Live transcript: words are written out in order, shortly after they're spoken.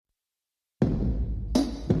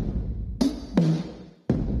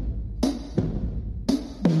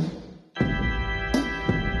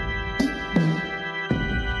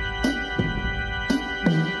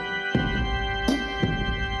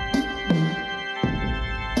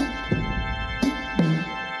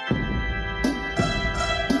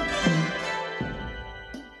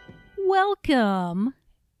welcome.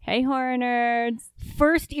 Hey, horror nerds.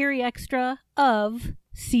 First Eerie Extra of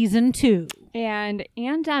Season 2. And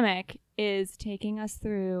AnDemic is taking us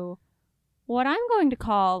through what I'm going to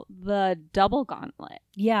call the double gauntlet.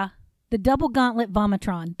 Yeah, the double gauntlet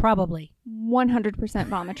vomitron, probably. 100%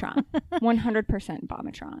 vomitron. 100%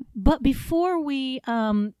 vomitron. But before we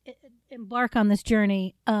embark on this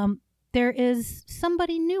journey, there is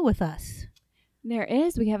somebody new with us. There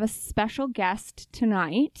is. We have a special guest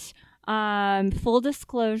tonight. Full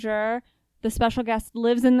disclosure, the special guest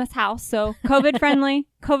lives in this house, so COVID-friendly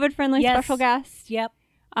yes. Special guest. Yep.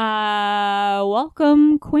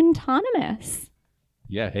 Welcome, Quintonimus.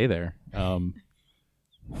 Yeah, hey there.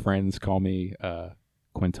 Friends call me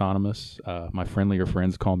Quintonimus. My friendlier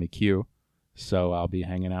friends call me Q. So I'll be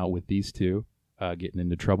hanging out with these two, getting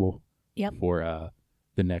into trouble for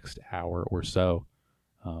the next hour or so.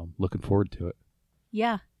 Looking forward to it.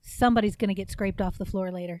 Yeah, somebody's going to get scraped off the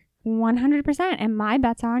floor later. 100%. And my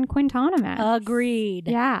bets are on Quintonimus. Agreed.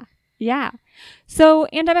 Yeah. So,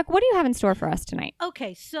 AnDemic, what do you have in store for us tonight?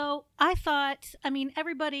 Okay, so I thought,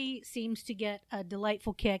 everybody seems to get a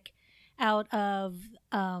delightful kick out of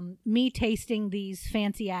me tasting these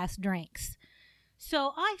fancy-ass drinks.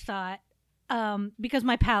 So I thought, because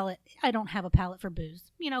my palate, I don't have a palate for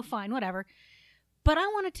booze. Fine, whatever. But I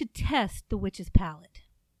wanted to test the witch's palate.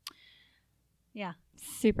 Yeah.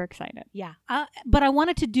 Super excited. Yeah. But I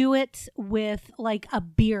wanted to do it with like a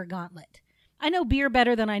beer gauntlet. I know beer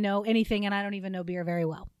better than I know anything, and I don't even know beer very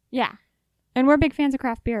well. Yeah. And we're big fans of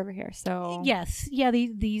craft beer over here, so... Yes. Yeah,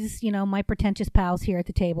 these my pretentious pals here at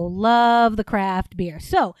the table love the craft beer.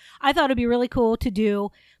 So I thought it'd be really cool to do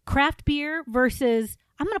craft beer versus,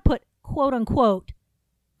 I'm going to put quote-unquote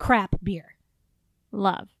crap beer.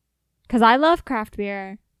 Love. Because I love craft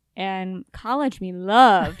beer, and college me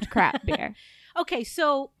loved craft beer. Okay,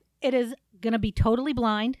 so it is going to be totally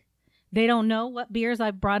blind. They don't know what beers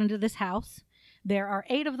I've brought into this house. There are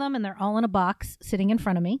 8 of them, and they're all in a box sitting in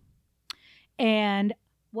front of me. And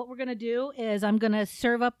what we're going to do is I'm going to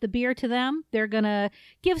serve up the beer to them. They're going to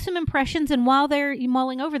give some impressions, and while they're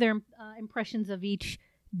mulling over their impressions of each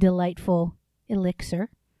delightful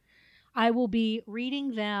elixir, I will be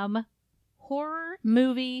reading them horror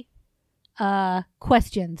movie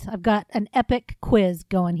questions. I've got an epic quiz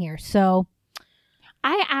going here, so...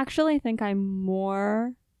 I actually think I'm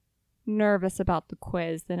more nervous about the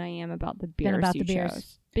quiz than I am about the beers you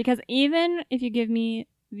chose. Because even if you give me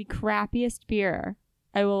the crappiest beer,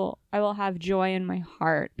 I will have joy in my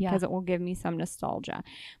heart because it will give me some nostalgia.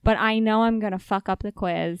 But I know I'm going to fuck up the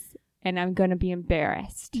quiz and I'm going to be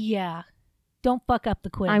embarrassed. Yeah. Don't fuck up the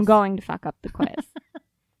quiz. I'm going to fuck up the quiz.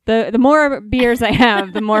 The more beers I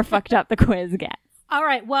have, the more fucked up the quiz gets. All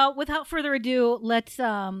right. Well, without further ado, let's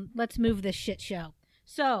move this shit show.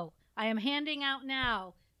 So, I am handing out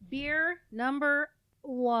now beer number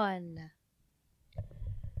 1.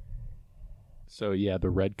 So, yeah, the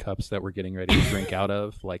red cups that we're getting ready to drink out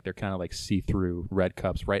of, they're kind of like see-through red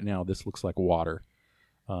cups. Right now, this looks like water.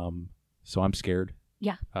 So I'm scared.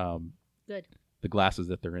 Yeah. Good. The glasses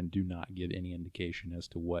that they're in do not give any indication as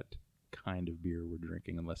to what kind of beer we're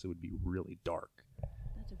drinking unless it would be really dark.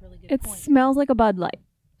 That's a really good point. It smells like a Bud Light.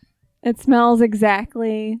 It smells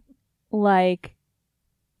exactly like...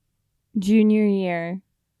 junior year.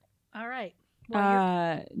 All right.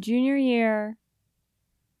 Well, junior year,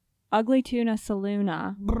 Ugly Tuna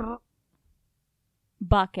Saloona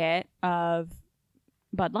bucket of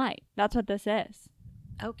Bud Light. That's what this is.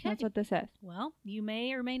 Okay. That's what this is. Well, you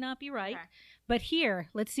may or may not be right. Okay. But here,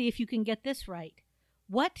 let's see if you can get this right.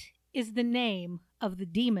 What is the name of the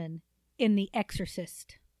demon in The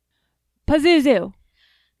Exorcist? Pazuzu.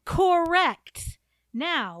 Correct.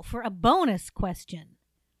 Now, for a bonus question.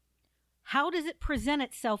 How does it present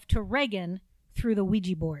itself to Reagan through the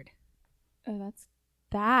Ouija board? Oh,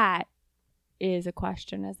 that is a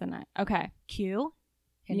question, isn't it? Okay. Q?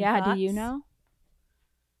 Any thoughts? Do you know?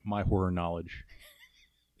 My horror knowledge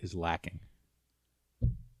is lacking.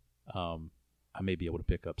 I may be able to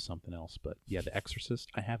pick up something else, but yeah, The Exorcist,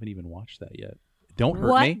 I haven't even watched that yet. Don't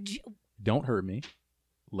hurt me. Don't hurt me.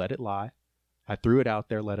 Let it lie. I threw it out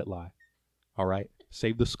there. Let it lie. All right?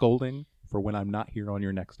 Save the scolding for when I'm not here on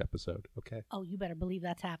your next episode, okay? Oh, you better believe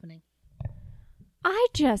that's happening. I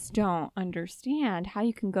just don't understand how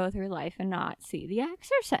you can go through life and not see The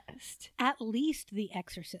Exorcist. At least The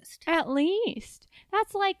Exorcist. At least.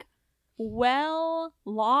 That's well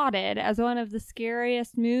lauded as one of the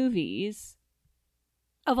scariest movies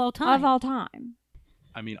of all time.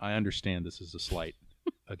 I understand this is a slight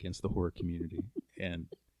against the horror community, and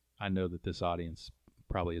I know that this audience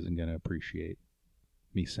probably isn't going to appreciate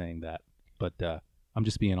me saying that. But I'm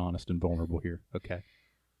just being honest and vulnerable here, okay?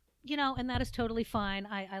 and that is totally fine.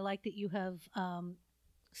 I like that you have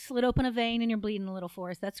slit open a vein and you're bleeding a little for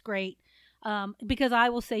us. That's great. Because I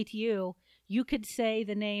will say to you, you could say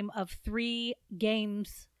the name of 3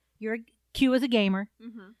 games. Q is a gamer.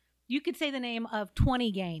 Mm-hmm. You could say the name of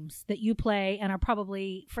 20 games that you play and are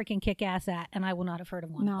probably freaking kick-ass at, and I will not have heard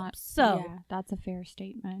of one of them. So, yeah, that's a fair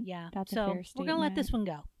statement. Yeah. That's a fair statement. We're going to let this one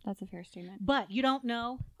go. That's a fair statement. But you don't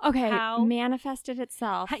know how manifested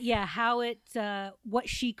itself. How it, what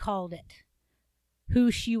she called it. Who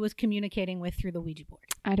she was communicating with through the Ouija board.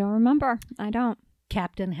 I don't remember.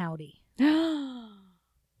 Captain Howdy.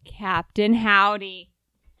 Captain Howdy.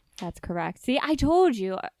 That's correct. See, I told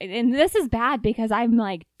you. And this is bad because I'm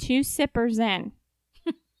like 2 sippers in.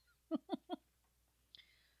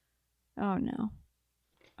 Oh, no.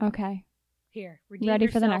 Okay. Here. Redeem Ready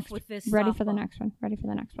for the next with this Ready softball. for the next one. Ready for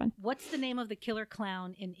the next one. What's the name of the killer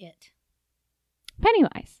clown in It?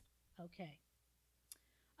 Pennywise. Okay.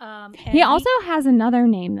 He also has another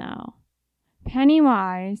name, though.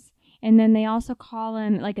 Pennywise. And then they also call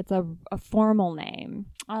him, like, it's a formal name.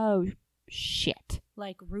 Oh, shit.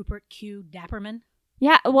 Like Rupert Q. Dapperman?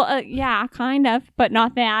 Yeah, well, yeah, kind of, but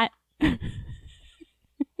not that. That's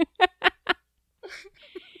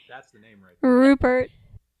the name right there. Rupert.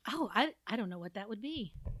 Oh, I don't know what that would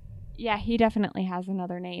be. Yeah, he definitely has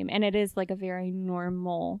another name, and it is like a very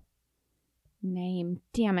normal name.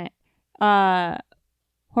 Damn it. Horror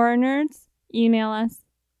nerds, email us.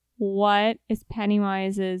 What is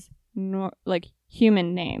Pennywise's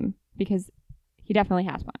human name? Because he definitely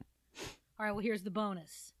has one. All right, well, here's the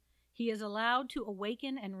bonus. He is allowed to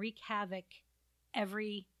awaken and wreak havoc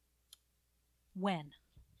when?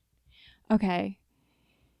 Okay.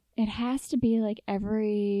 It has to be like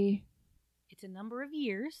every... It's a number of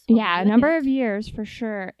years. Yeah, a number of years for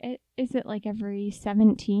sure. Is it like every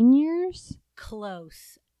 17 years?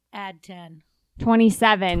 Close. Add 10.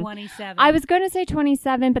 27. I was going to say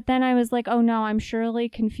 27, but then I was like, oh no, I'm surely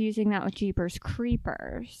confusing that with Jeepers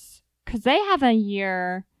Creepers. Because they have a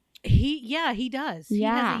year... He does. Yeah. He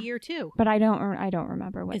has a year too. But I don't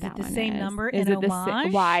remember what that one is. Is it the same number is in it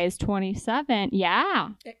homage? Why is 27? Yeah.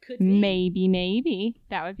 It could be. Maybe.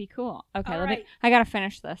 That would be cool. Okay, right. I got to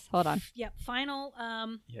finish this. Hold on. Yep, final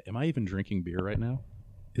Yeah, am I even drinking beer right now?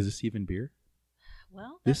 Is this even beer?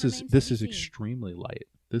 Well, this is extremely light.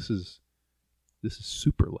 This is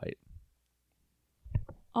super light.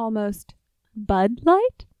 Almost Bud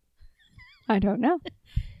Light? I don't know.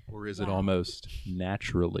 Or is it almost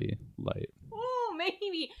naturally light? Oh,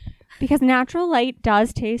 maybe. Because natural light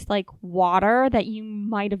does taste like water that you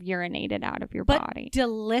might have urinated out of your body.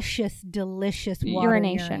 Delicious water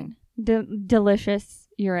urination. Delicious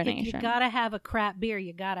urination. If you gotta have a crap beer,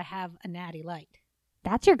 you gotta have a natty light.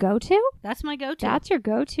 That's your go-to? That's my go-to. That's your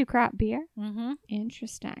go-to crap beer? Mm-hmm.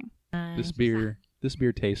 Interesting. This beer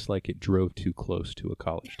tastes like it drove too close to a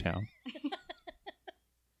college town.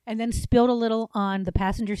 And then spilled a little on the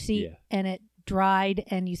passenger seat, and it dried,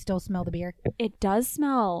 and you still smell the beer. It does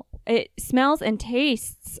smell. It smells and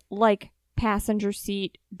tastes like passenger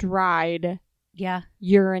seat dried. Yeah.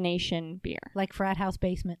 Urination beer. Like frat house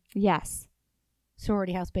basement. Yes.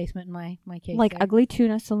 Sorority house basement in my case. Like ugly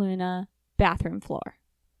tuna saloona bathroom floor.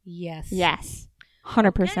 Yes.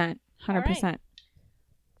 100%. Okay. 100%. Right.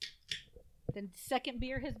 The second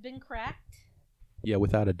beer has been cracked. Yeah,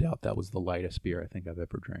 without a doubt, that was the lightest beer I think I've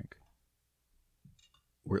ever drank.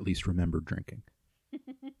 Or at least remembered drinking.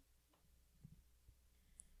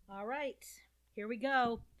 All right. Here we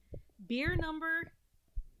go. Beer number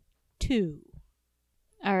 2.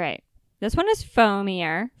 All right. This one is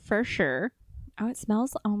foamier, for sure. Oh, it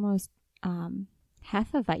smells almost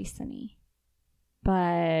Hefeweizen-y.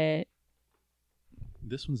 But...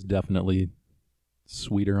 This one's definitely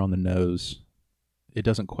sweeter on the nose. It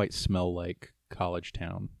doesn't quite smell like College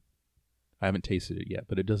Town. I haven't tasted it yet,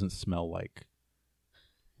 but it doesn't smell like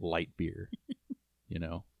light beer, you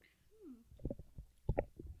know?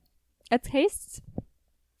 It tastes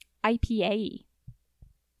IPA,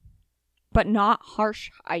 but not harsh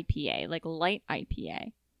IPA, like light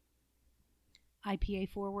IPA. IPA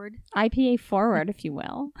forward. IPA forward, if you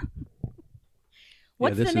will.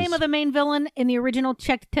 What's the name of the main villain in the original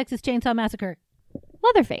Texas Chainsaw Massacre?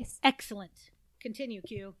 Leatherface. Excellent. Continue,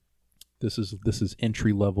 Q. This is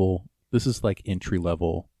entry level. This is like entry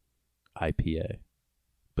level IPA,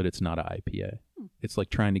 but it's not an IPA. It's like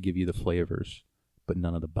trying to give you the flavors, but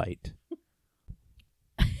none of the bite.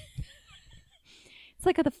 It's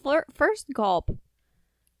like at the first gulp,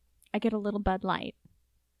 I get a little Bud Light,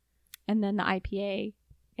 and then the IPA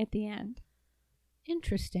at the end.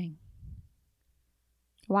 Interesting.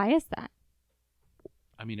 Why is that?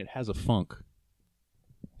 I mean, it has a funk.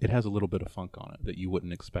 it has a little bit of funk on it that you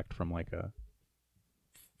wouldn't expect from like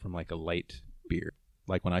a light beer.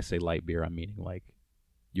 Like when I say light beer, I'm meaning like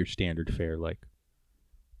your standard fare, like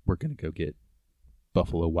we're gonna go get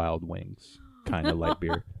Buffalo Wild Wings kind of light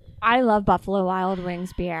beer. I love Buffalo Wild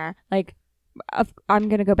Wings beer. Like, I'm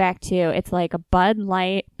going to go back to, it's like a Bud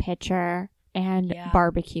Light pitcher and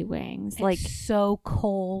barbecue wings. It's like so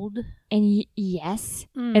cold. And yes,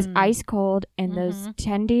 it's ice cold. And those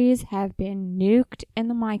tendies have been nuked in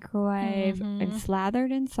the microwave and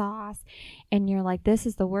slathered in sauce. And you're like, this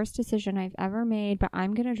is the worst decision I've ever made, but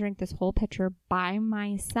I'm going to drink this whole pitcher by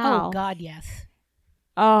myself. Oh, God, yes.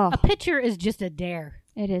 Oh, a pitcher is just a dare.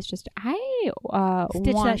 It is just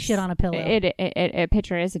stitch that shit on a pillow. A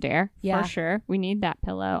pitcher is a dare, for sure. We need that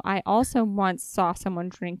pillow. I also once saw someone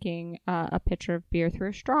drinking a pitcher of beer through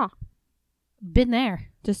a straw. Been there.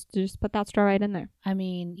 Just put that straw right in there. I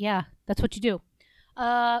mean, yeah, that's what you do.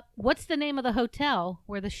 What's the name of the hotel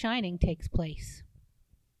where The Shining takes place?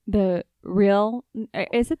 The real?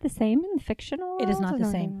 Is it the same in the fictional world? It is not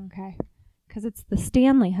the same. Okay. Because it's the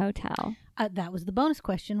Stanley Hotel. That was the bonus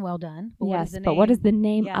question. Well done. But yes, but what is the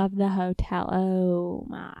name of the hotel? Oh,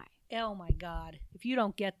 my. Oh, my God. If you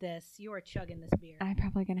don't get this, you are chugging this beer. I'm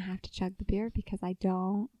probably going to have to chug the beer because I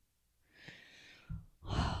don't.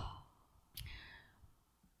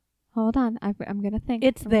 Hold on. I'm going to think.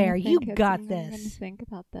 It's there. You got this. I'm going to think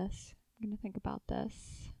about this.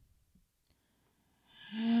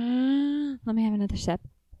 Let me have another sip.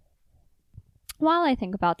 While I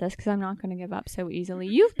think about this, because I'm not going to give up so easily.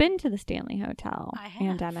 You've been to the Stanley Hotel. I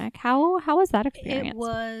have. AnDemic. How was that experience? It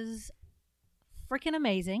was freaking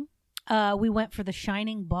amazing. We went for the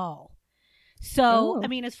Shining Ball. So, I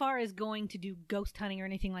mean, as far as going to do ghost hunting or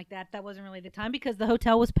anything like that, that wasn't really the time because the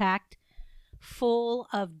hotel was packed full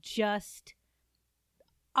of just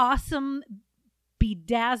awesome,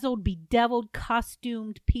 bedazzled, bedeviled,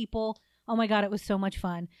 costumed people. Oh my God, it was so much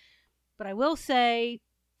fun. But I will say,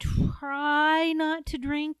 try not to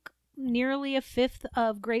drink nearly a fifth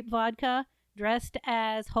of grape vodka dressed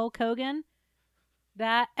as Hulk Hogan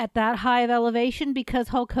at that high of elevation because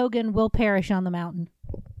Hulk Hogan will perish on the mountain.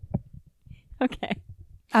 Okay.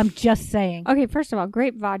 I'm just saying. Okay, first of all,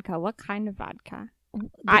 grape vodka. What kind of vodka?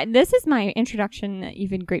 This is my introduction that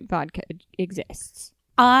even grape vodka exists.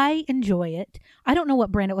 I enjoy it. I don't know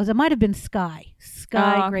what brand it was. It might have been Sky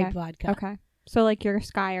grape vodka. Okay. So like your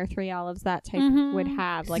Sky or Three Olives, that type would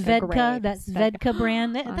have like Svedka, a grape. That Svedka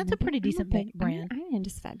brand. That's a pretty decent brand. I'm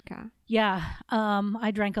into Svedka. Yeah.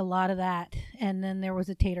 I drank a lot of that. And then there was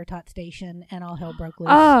a tater tot station and all hell broke loose.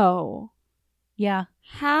 Oh. Yeah.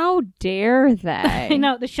 How dare they?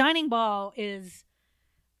 No, the Shining Ball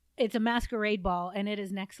it's a masquerade ball and it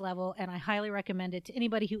is next level. And I highly recommend it to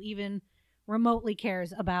anybody who even remotely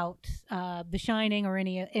cares about The Shining or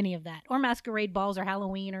any of that. Or masquerade balls or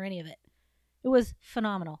Halloween or any of it. It was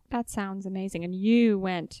phenomenal. That sounds amazing. And you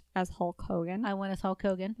went as Hulk Hogan. I went as Hulk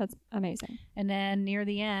Hogan. That's amazing. And then near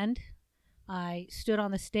the end, I stood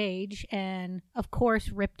on the stage and, of course,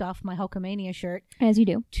 ripped off my Hulkamania shirt. As you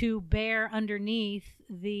do. To bear underneath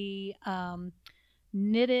the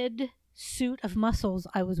knitted suit of muscles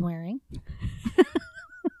I was wearing.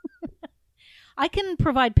 I can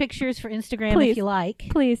provide pictures for Instagram if you like.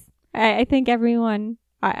 Please. I think everyone,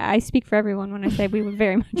 I speak for everyone when I say we would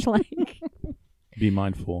very much like. Be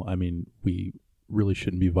mindful. I mean, we really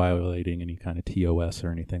shouldn't be violating any kind of TOS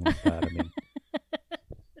or anything like that. I mean,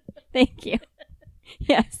 thank you.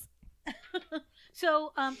 Yes.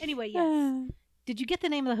 So, anyway, yes. Did you get the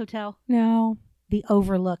name of the hotel? No. The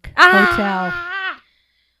Overlook Hotel.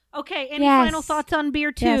 Okay, any Yes. final thoughts on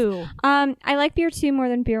beer 2? Yes. I like beer 2 more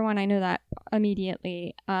than beer 1. I know that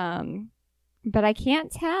immediately. But I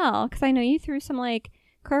can't tell because I know you threw some like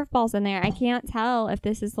curveballs in there. I can't tell if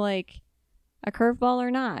this is like a curveball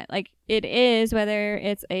or not. Like it is, whether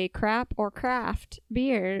it's a crap or craft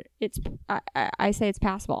beer. I say it's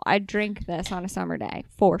passable. I'd drink this on a summer day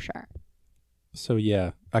for sure. So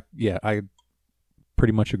I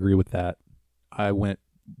pretty much agree with that. I went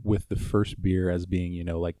with the first beer as being,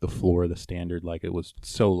 like the floor, the standard, like it was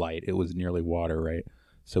so light, it was nearly water, right?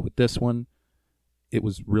 So with this one, it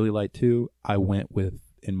was really light too. I went with,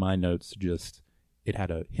 in my notes, just it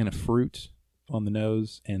had a hint of fruit on the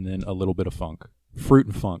nose and then a little bit of funk. Fruit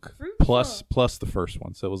and funk. Plus the first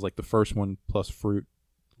one. So it was like the first one plus fruit,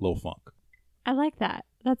 little funk. I like that.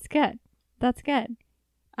 That's good.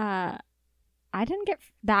 I didn't get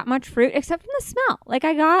that much fruit except from the smell. Like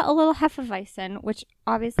I got a little Hefeweizen, which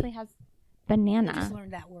obviously has banana. I just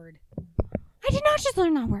learned that word. I did not just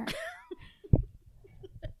learn that word.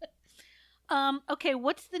 Okay,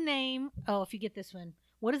 what's the name? Oh, if you get this one.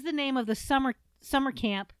 What is the name of the summer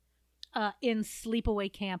camp in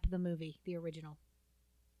Sleepaway Camp, the movie, the original.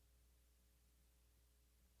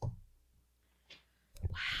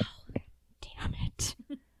 Wow. Damn it.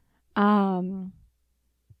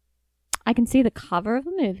 I can see the cover of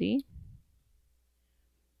the movie.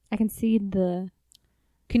 I can see the...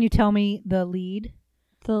 Can you tell me the lead?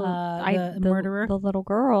 The murderer? The little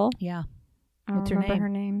girl. Yeah. I don't remember her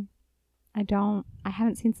name. I don't. I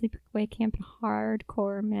haven't seen Sleepaway Camp in a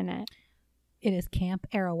hardcore minute. It is Camp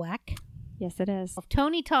Arawak. Yes, it is.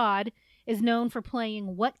 Tony Todd is known for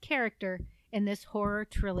playing what character in this horror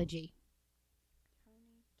trilogy?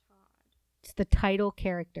 Tony Todd. It's the title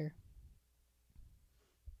character.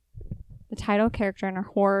 The title character in a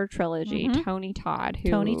horror trilogy, Mm-hmm. Tony Todd,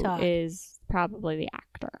 who is probably the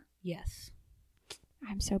actor. Yes.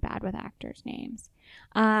 I'm so bad with actors' names.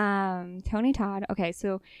 Tony Todd. Okay,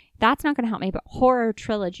 so that's not going to help me, but horror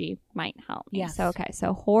trilogy might help me. Yes.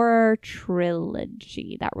 So horror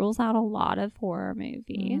trilogy. That rules out a lot of horror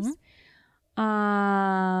movies.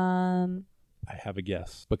 Mm-hmm. I have a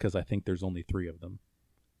guess because I think there's only 3 of them.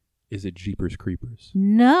 Is it Jeepers Creepers?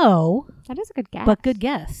 No. That is a good guess. But good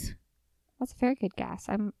guess. That's a very good guess.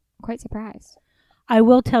 I'm quite surprised. I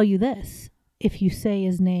will tell you this. If you say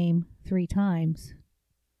his name 3 times...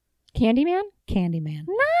 Candyman? Candyman.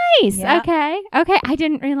 Nice. Yeah. Okay. I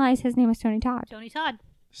didn't realize his name was Tony Todd. Tony Todd.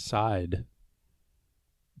 Side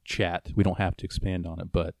chat. We don't have to expand on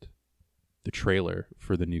it, but the trailer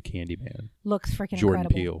for the new Candyman Looks freaking Jordan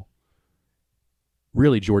incredible. Peele.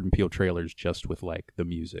 Really, Jordan Peele trailers just with like the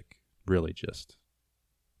music. Really, just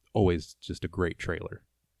always just a great trailer.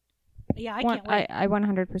 Yeah, I can't wait. I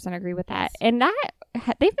 100% agree with that. Yes. And that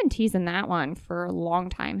they've been teasing that one for a long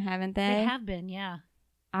time, haven't they? They have been, yeah.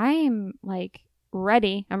 I'm like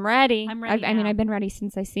ready. I'm ready. I'm ready I mean, now. I've been ready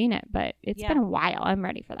since I seen it, but it's been a while. I'm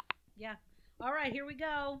ready for that. Yeah. All right, here we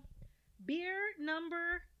go. Beer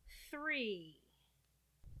number 3.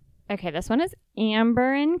 Okay, this one is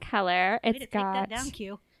amber in color. Way to take that down,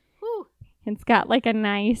 Q. Whew. It's got like a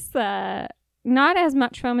nice, not as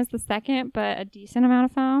much foam as the second, but a decent amount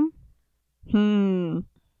of foam.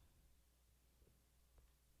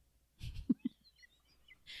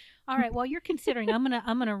 All right. While you're considering, I'm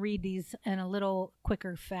gonna read these in a little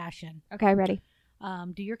quicker fashion. Okay, ready.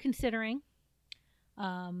 Do you're considering?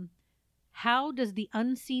 How does the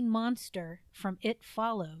unseen monster from It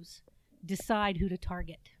Follows decide who to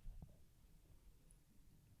target?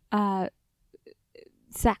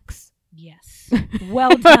 Sex. Yes.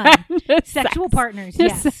 Well done. Sexual Sex. partners.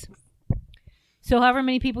 Yes. So however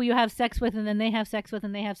many people you have sex with, and then they have sex with,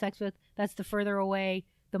 and they have sex with, that's the further away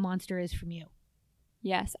the monster is from you.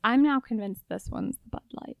 Yes, I'm now convinced this one's the Bud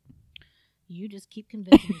Light. You just keep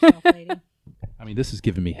convincing yourself, lady. I mean, this is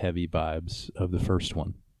giving me heavy vibes of the first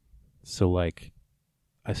one. So, like,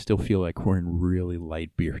 I still feel like we're in really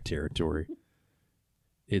light beer territory.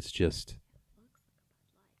 It's just,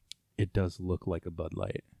 it does look like a Bud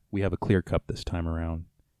Light. We have a clear cup this time around.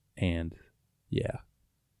 And, yeah.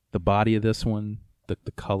 The body of this one, the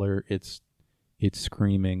color, it's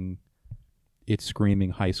screaming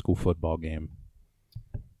high school football game.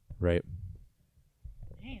 Right?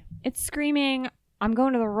 Damn. It's screaming, I'm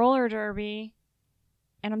going to the roller derby,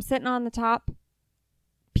 and I'm sitting on the top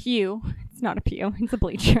pew. It's not a pew, it's a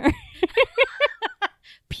bleacher.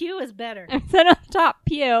 Pew is better. I'm sitting on the top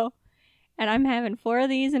pew, and I'm having 4 of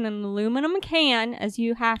these in an aluminum can, as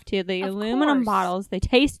you have to. The Of aluminum course. bottles, they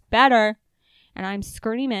taste better. And I'm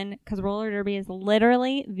screaming because roller derby is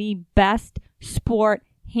literally the best sport,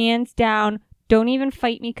 hands down. Don't even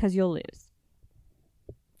fight me because you'll lose.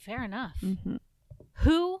 Fair enough. Mm-hmm.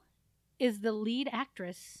 Who is the lead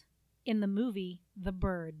actress in the movie The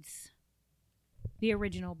Birds? The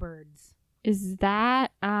original Birds. Is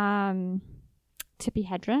that Tippi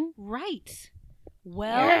Hedren? Right.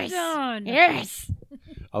 Well done. Yes.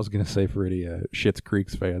 I was going to say for any Schitt's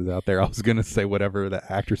Creek's fans out there, I was going to say whatever the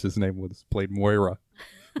actress's name was, played Moira,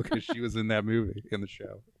 because she was in that movie, in the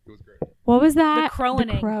show. It was great. What was that? The Crowaning.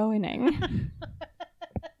 The Crowaning.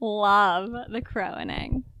 Love the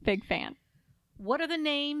Crowaning. Big fan. What are the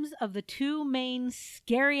names of the 2 main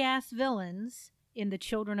scary-ass villains in The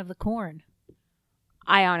Children of the Corn?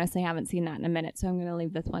 I honestly haven't seen that in a minute, so I'm going to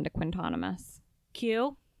leave this one to Quintonimus.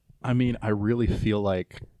 Q? I mean, I really feel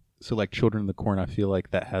like, so like Children of the Corn, I feel like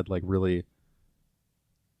that had like really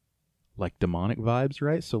like demonic vibes,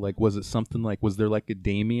 right? So like, was it something like, was there like a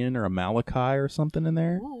Damien or a Malachi or something in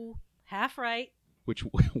there? Ooh, half right.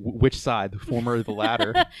 Which side, the former or the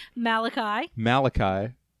latter?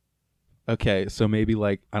 Malachi. Okay, so maybe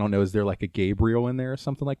like, I don't know, is there like a Gabriel in there or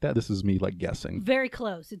something like that? This is me like guessing. Very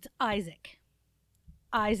close. It's Isaac.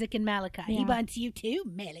 Isaac and Malachi. Yeah. He wants you too,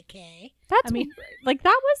 Malachi. That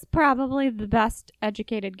was probably the best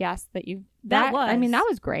educated guess that you've... that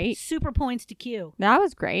was great. Super points to Q. That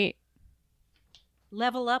was great.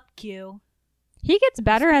 Level up, Q. He gets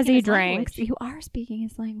better as he his drinks. language. You are speaking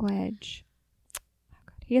his language. Oh,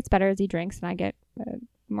 God. He gets better as he drinks, and I get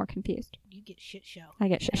more confused. You get shit show. I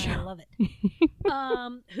get shit And show. I love it.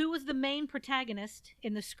 Who was the main protagonist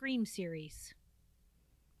in the Scream series?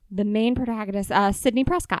 The main protagonist, Sidney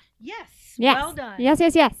Prescott. Yes. Yes. Well done. Yes.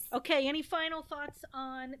 Okay, any final thoughts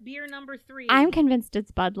on beer number 3? I'm convinced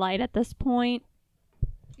it's Bud Light at this point.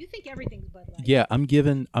 You think everything's Bud Light? Yeah,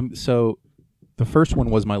 so the first one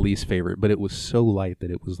was my least favorite, but it was so light that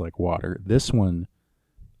it was like water. This one,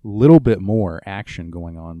 little bit more action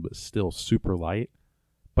going on, but still super light.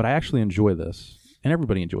 But I actually enjoy this, and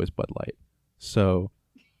everybody enjoys Bud Light. So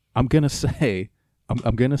I'm gonna say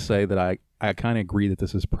that I kind of agree that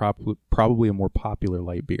this is probably a more popular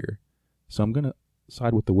light beer. So I'm gonna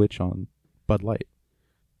side with the witch on Bud Light.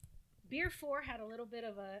 Beer 4 had a little bit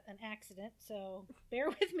of an accident, so bear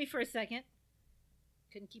with me for a second.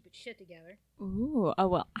 Couldn't keep its shit together. Ooh. Oh,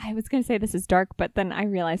 well, I was going to say this is dark, but then I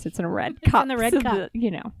realized it's in a red It's cup. in the red cup.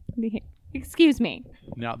 Excuse me.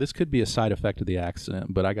 Now, this could be a side effect of the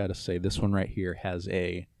accident, but I got to say, this one right here has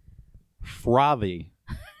a frothy,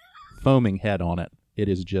 foaming head on it. It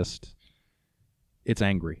is just, it's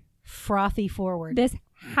angry. Frothy forward. This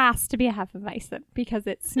has to be a Hefeweizen because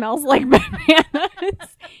it smells like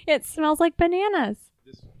bananas. It smells like bananas.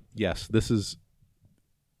 Yes, this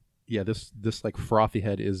like frothy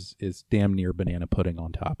head is damn near banana pudding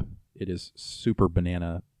on top. It is super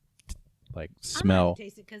banana like smell. I'm gonna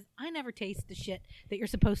taste it because I never taste the shit that you're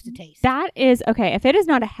supposed to taste. That is okay. If it is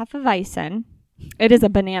not a Hefeweizen, it is a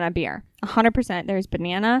banana beer. 100%. There's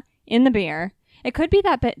banana in the beer. It could be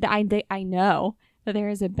that, but I know that there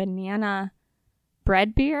is a banana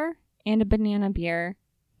bread beer and a banana beer,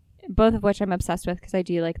 both of which I'm obsessed with because I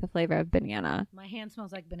do like the flavor of banana. My hand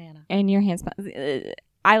smells like banana. And your hand smells.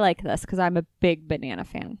 I like this because I'm a big banana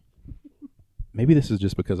fan. Maybe this is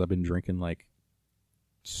just because I've been drinking like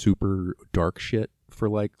super dark shit for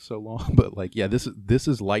like so long, but like yeah, this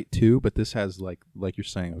is light too, but this has like you're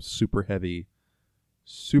saying a super heavy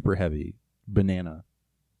banana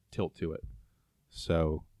tilt to it.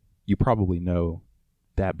 So you probably know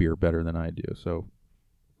that beer better than I do. So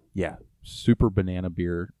yeah, super banana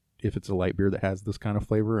beer. If it's a light beer that has this kind of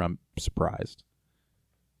flavor, I'm surprised.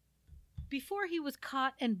 Before he was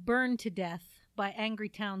caught and burned to death by angry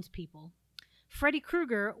townspeople, Freddy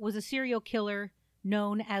Krueger was a serial killer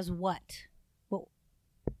known as what? What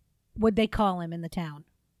would they call him in the town?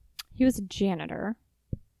 He was a janitor,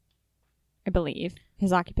 I believe.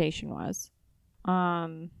 His occupation was.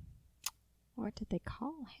 What did they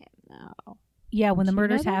call him, though? Yeah, when the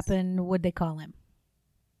murders happened, what'd they call him?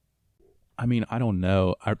 I mean, I don't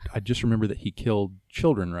know. I just remember that he killed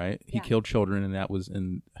children, right? Yeah. He killed children, and that was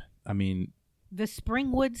in... I mean... The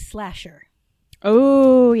Springwood Slasher.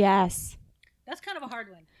 Oh, yes. That's kind of a hard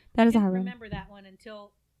one. That is a I hard didn't one. remember that one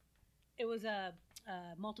until it was a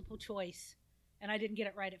multiple choice, and I didn't get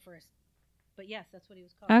it right at first. But yes, that's what he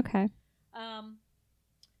was called. Okay.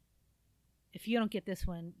 If you don't get this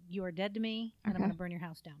one, you are dead to me, and I'm Okay. going to burn your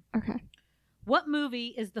house down. Okay. What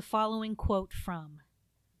movie is the following quote from?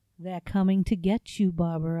 They're coming to get you,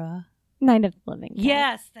 Barbara. Night of the Living Dead.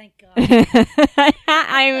 Yes, thank God.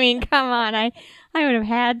 I mean, come on. I would have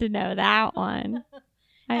had to know that one.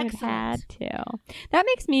 I would have Excellent. had to. That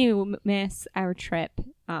makes me miss our trip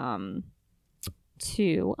to,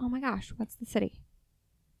 oh my gosh, what's the city?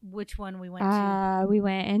 Which one we went to? We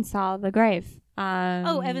went and saw the grave.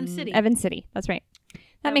 Evans City. Evans City. That's right.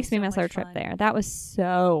 That makes was me so miss our much trip fun. there. That was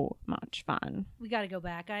so much fun. We got to go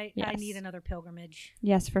back. I Yes. need another pilgrimage.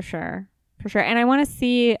 Yes, for sure. For sure. And I want to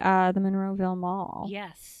see the Monroeville Mall.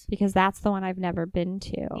 Yes. Because that's the one I've never been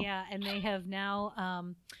to. Yeah, and they have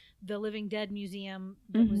now, the Living Dead Museum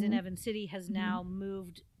that was in Mhm. Evans City has now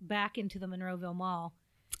moved back into the Monroeville Mall.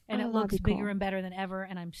 And Oh, it that'd looks be bigger cool. and better than ever,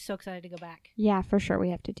 and I'm so excited to go back. Yeah, for sure. We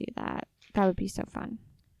have to do that. That would be so fun.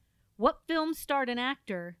 What film starred an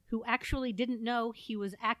actor who actually didn't know he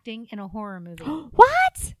was acting in a horror movie?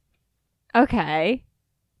 What? Okay.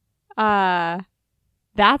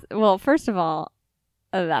 That's, well, first of all,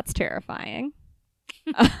 that's terrifying.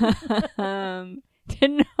 Didn't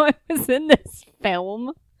know I was in this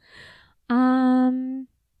film.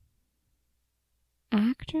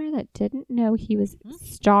 Actor that didn't know he was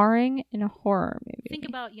starring in a horror movie. Think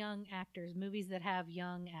about young actors, movies that have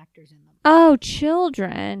young actors in them. Oh,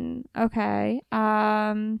 children. Okay.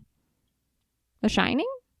 The Shining?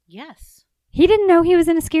 Yes. He didn't know he was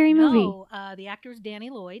in a scary movie. No, the actor is Danny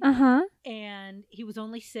Lloyd. Uh-huh. And he was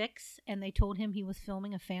only 6, and they told him he was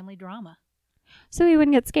filming a family drama. So he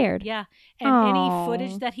wouldn't get scared. Yeah. And any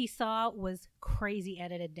footage that he saw was crazy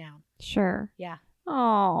edited down. Sure. Yeah.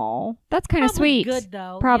 Oh, that's kind of sweet. Good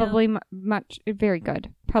though. Probably very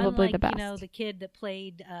good. Probably unlike, the best. The kid that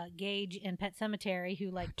played Gage in Pet Sematary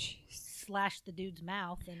who slashed the dude's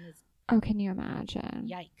mouth and is. Oh, can you imagine?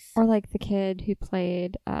 Yikes. Or like the kid who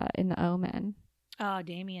played in The Omen. Oh,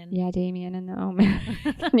 Damien. Yeah, Damien in The Omen.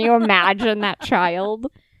 Can you imagine that child?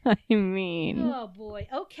 I mean. Oh boy.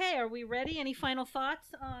 Okay, are we ready? Any final thoughts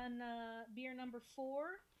on beer number 4?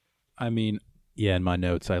 I mean, yeah, in my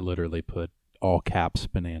notes I literally put all caps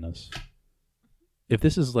bananas. If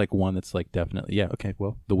this is like one that's like definitely, yeah, okay,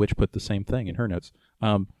 well, the witch put the same thing in her notes.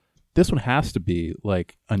 This one has to be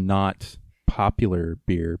like a not popular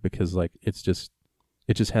beer because like it just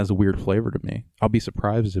has a weird flavor to me. I'll be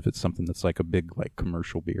surprised if it's something that's like a big like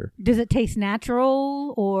commercial beer. Does it taste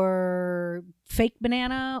natural or fake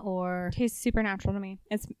banana or? It tastes supernatural to me.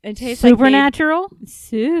 It tastes supernatural. Like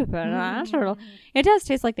supernatural. It does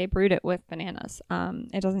taste like they brewed it with bananas.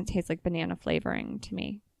 It doesn't taste like banana flavoring to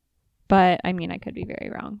me. But I mean, I could be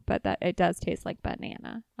very wrong. But that it does taste like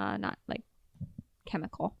banana, not like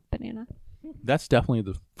chemical banana. That's definitely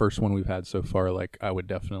the first one we've had so far. Like I would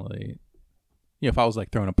definitely. If I was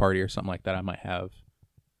like throwing a party or something like that, I might have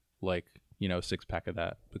like, a 6-pack of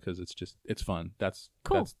that because it's fun. That's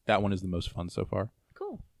cool. That one is the most fun so far.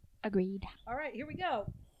 Cool. Agreed. All right, here we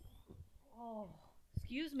go. Oh,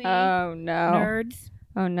 excuse me. Oh, no. Nerds.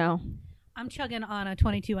 Oh, no. I'm chugging on a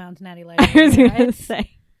 22-ounce Natty Light. I was going to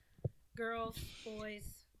say. Girls, boys.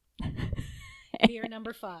 Beer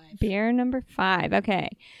number 5. Beer number 5. Okay.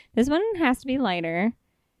 This one has to be lighter.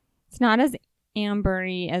 It's not as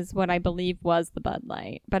ambery as what I believe was the Bud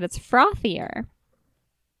Light, but it's frothier.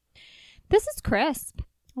 This is crisp.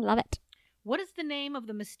 I love it. What is the name of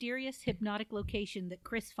the mysterious hypnotic location that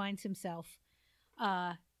Chris finds himself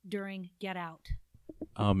during Get Out?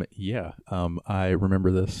 I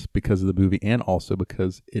remember this because of the movie and also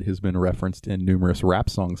because it has been referenced in numerous rap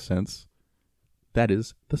songs since. That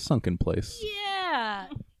is the Sunken Place. Yeah.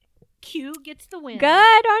 Q gets the win. Good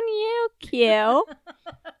on you, Q.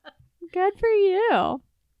 Good for you.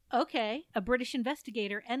 Okay. A British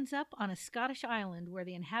investigator ends up on a Scottish island where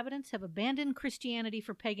the inhabitants have abandoned Christianity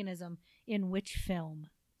for paganism. In which film?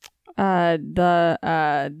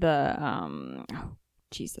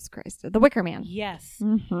 Jesus Christ. The Wicker Man. Yes.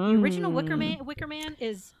 Mm-hmm. The original Wicker Man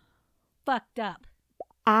is fucked up.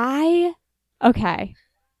 Okay.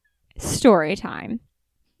 Story time.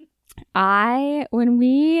 When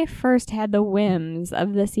we first had the whims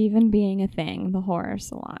of this even being a thing, the horror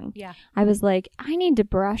salon, I was like, I need to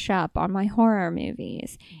brush up on my horror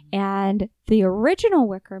movies. And the original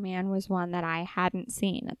Wicker Man was one that I hadn't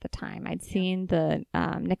seen at the time. I'd seen the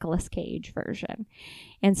Nicolas Cage version.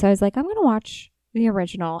 And so I was like, I'm going to watch the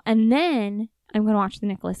original, and then I'm going to watch the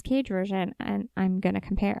Nicolas Cage version, and I'm going to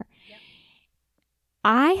compare. Yep.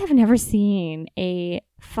 I have never seen a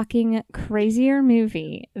fucking crazier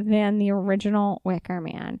movie than the original Wicker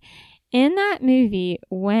Man. In that movie,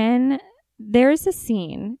 when there's a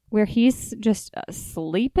scene where he's just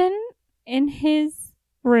sleeping in his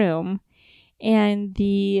room and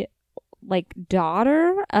the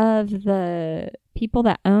daughter of the people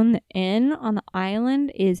that own the inn on the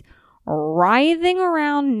island is writhing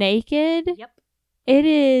around naked. Yep. It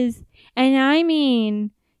is, and I mean,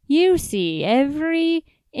 you see every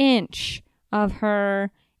inch of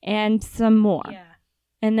her and some more. Yeah.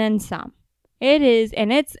 And then some. It is,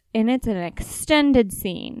 and it's an extended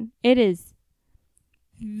scene. It was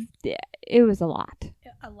a lot.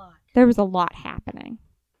 A lot. There was a lot happening.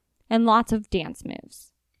 And lots of dance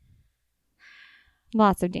moves.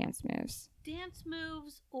 Lots of dance moves. Dance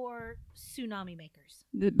moves or tsunami makers?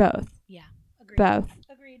 Both. Yeah. Agreed. Both.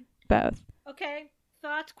 Agreed. Both. Okay.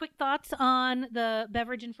 Quick thoughts on the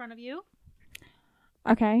beverage in front of you?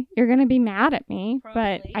 Okay. You're going to be mad at me, Probably.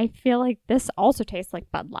 but I feel like this also tastes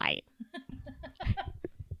like Bud Light.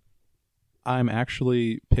 I'm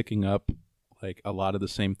actually picking up like a lot of the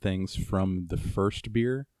same things from the first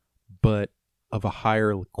beer, but of a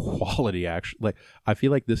higher quality. Actually, like I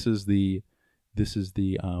feel like this is the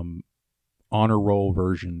honor roll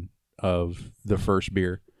version of the first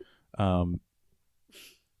beer.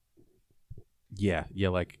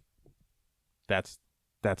 Like that's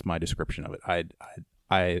my description of it.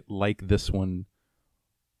 I like this one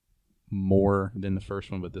more than the first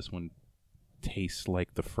one, but this one tastes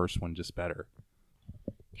like the first one just better.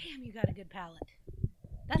 Damn, you got a good palate.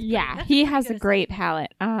 He has a great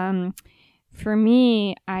palate. For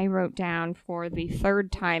me, I wrote down for the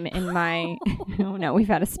third time in my... oh, no, we've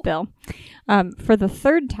had a spill. For the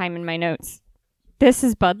third time in my notes, this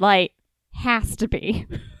is Bud Light. Has to be.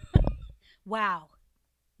 Wow.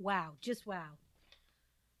 Wow. Just wow.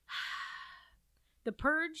 The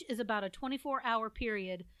Purge is about a 24-hour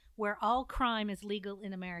period where all crime is legal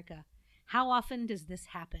in America. How often does this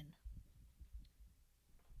happen?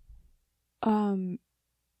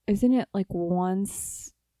 Isn't it like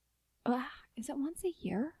once... is it once a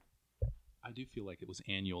year? I do feel like it was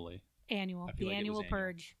annually. Annual. The annual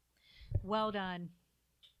Purge. Well done.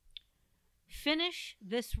 Finish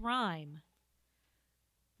this rhyme.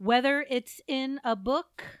 Whether it's in a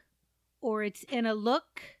book or it's in a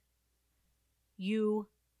look, you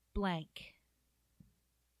blank.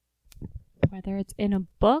 Whether it's in a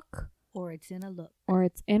book or it's in a look. Or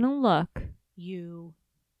it's in a look. You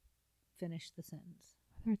finish the sentence.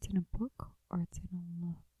 Whether it's in a book or it's in a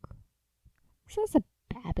look. This is a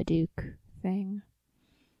Babadook thing.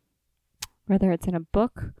 Whether it's in a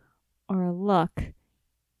book or a look,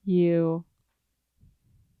 you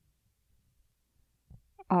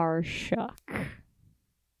are shook.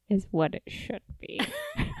 Is what it should be.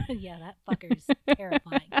 Yeah, that fucker's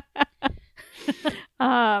terrifying.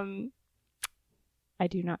 I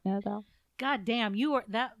do not know though. God damn, you were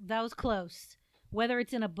that was close. Whether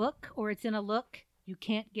it's in a book or it's in a look, you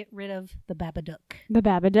can't get rid of the Babadook. The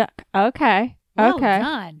Babadook. Okay. Well okay.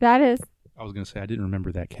 done. That is. I was going to say, I didn't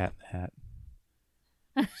remember that Cat in the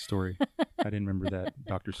Hat story. I didn't remember that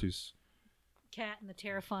Dr. Seuss. Cat and the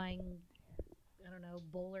terrifying, I don't know,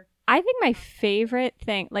 bowler. I think my favorite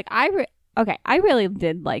thing, like I really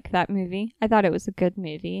did like that movie. I thought it was a good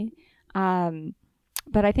movie.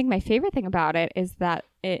 But I think my favorite thing about it is that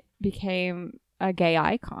it became a gay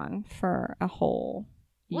icon for a whole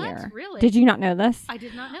year. What? Really? Did you not know this? I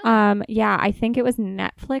did not know. Yeah, I think it was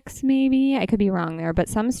Netflix maybe. I could be wrong there, but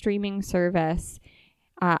some streaming service.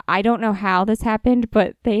 I don't know how this happened,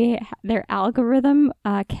 but their algorithm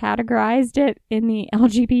categorized it in the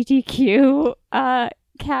LGBTQ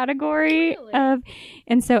category of,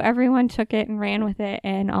 and so everyone took it and ran with it,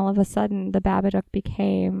 and all of a sudden the Babadook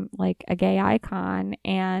became like a gay icon.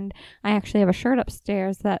 And I actually have a shirt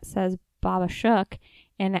upstairs that says Baba Shook,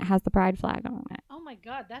 and it has the pride flag on it. Oh my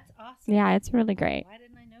god, that's awesome. Yeah, it's really great. Why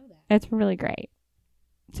didn't I know that? It's really great.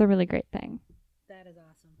 It's a really great thing. That is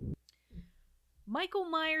awesome. Michael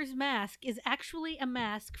Myers' mask is actually a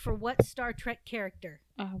mask for what Star Trek character?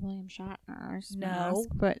 William Shatner's No. mask.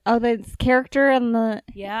 But the character in the...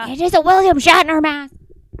 Yeah. It is a William Shatner mask.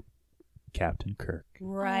 Captain Kirk.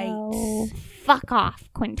 Right. Oh, fuck off,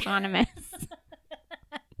 Quintonimus.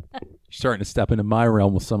 You're starting to step into my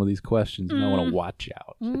realm with some of these questions, and I want to watch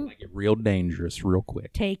out. I might get real dangerous real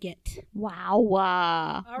quick. Take it. Wow.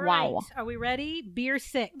 All right. Wow. Are we ready? Beer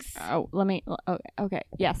 6. Oh, let me... Okay.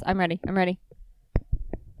 Yes, I'm ready.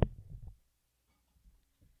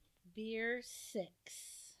 Beer 6.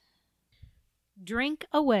 Drink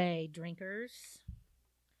away, drinkers,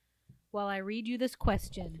 while I read you this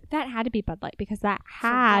question. That had to be Bud Light because that For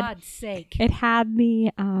had... God's sake. It had the...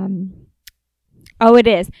 Oh, it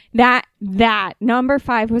is. That number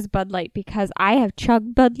 5 was Bud Light because I have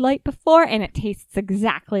chugged Bud Light before and it tastes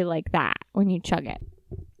exactly like that when you chug it.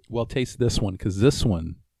 Well, taste this one, because this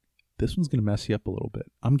one's going to mess you up a little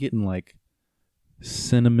bit. I'm getting like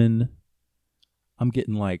cinnamon. I'm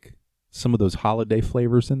getting like some of those holiday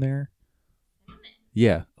flavors in there.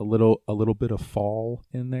 Yeah, a little bit of fall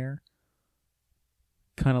in there.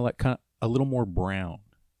 Kind of a little more brown.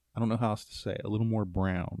 I don't know how else to say it. A little more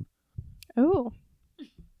brown. Oh.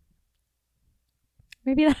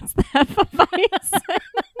 Maybe that's the Hefeweizen.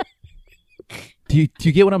 Do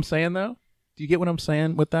you get what I'm saying though? Do you get what I'm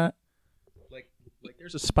saying with that? Like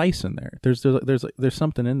there's a spice in there. There's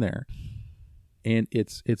something in there, and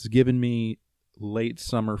it's giving me late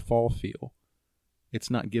summer fall feel. It's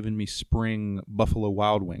not giving me spring Buffalo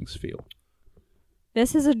Wild Wings feel.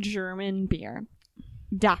 This is a German beer.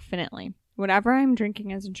 Definitely. Whatever I'm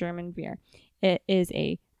drinking is a German beer. It is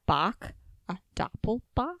a Bock, a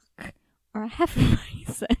Doppelbock, or a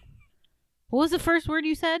Hefeweizen. What was the first word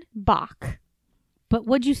you said? Bock. But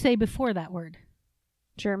what'd you say before that word?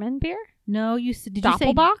 German beer? No, you said... Did you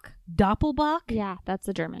say Doppelbock? Doppelbock? Yeah, that's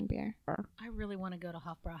a German beer. I really want to go to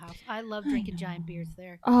Hofbrauhaus. I love drinking giant beers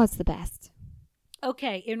there. Oh, it's the best.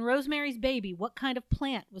 Okay, in Rosemary's Baby, what kind of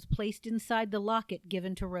plant was placed inside the locket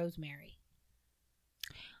given to Rosemary?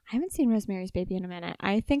 I haven't seen Rosemary's Baby in a minute.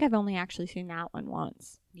 I think I've only actually seen that one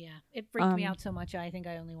once. Yeah, it freaked me out so much I think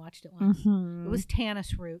I only watched it once. It was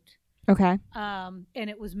tannis root. Okay. And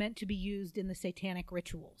it was meant to be used in the satanic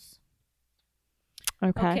rituals.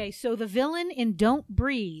 Okay. Okay, so the villain in Don't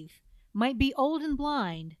Breathe might be old and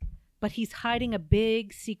blind, but he's hiding a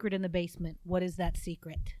big secret in the basement. What is that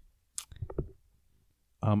secret?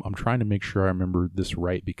 I'm trying to make sure I remember this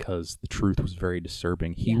right because the truth was very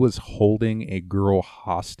disturbing. He was holding a girl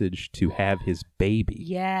hostage to have his baby.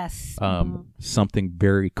 Yes. Something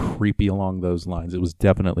very creepy along those lines. It was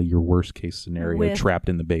definitely your worst case scenario, trapped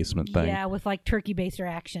in the basement thing. Yeah, with like turkey baster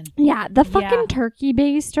action. Yeah, the fucking turkey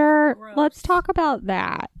baster. Gross. Let's talk about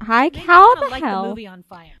that. How the like hell? The movie on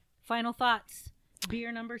fire. Final thoughts.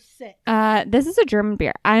 Beer number 6. This is a German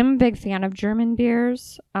beer. I'm a big fan of German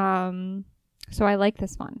beers. So I like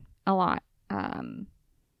this one a lot. I'm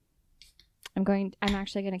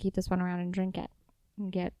actually going to keep this one around and drink it and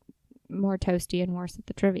get more toasty and worse at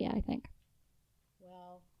the trivia, I think.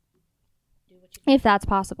 Well, do what you can. If that's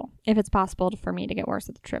possible. If it's possible for me to get worse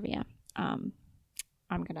at the trivia, I'm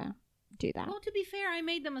going to do that. Well, to be fair, I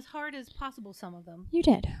made them as hard as possible, some of them. You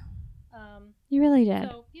did. You really did.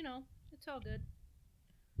 So, it's all good.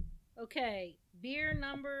 Okay, beer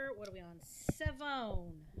number, what are we on? 7.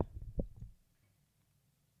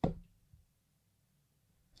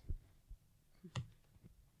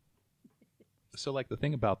 So, like, the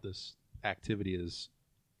thing about this activity is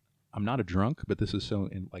I'm not a drunk, but this is so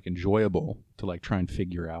enjoyable to like try and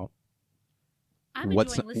figure out. I'm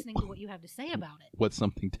enjoying listening to what you have to say about it. What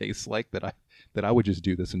something tastes like that I would just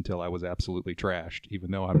do this until I was absolutely trashed, even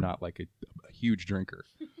though I'm not like a huge drinker.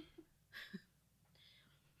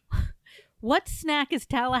 What snack is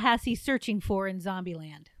Tallahassee searching for in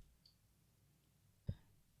Zombieland?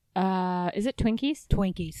 Is it Twinkies?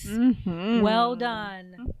 Twinkies. Mm-hmm. Well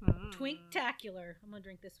done. Mm-hmm. Twinktacular. I'm going to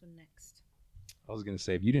drink this one next. I was going to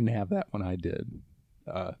say, if you didn't have that one, I did.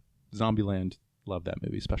 Zombieland, love that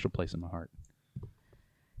movie. Special place in my heart.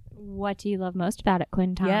 What do you love most about it,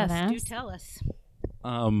 Quintonimus? Yes, do tell us.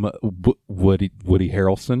 Woody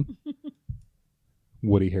Harrelson.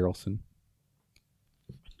 Woody Harrelson.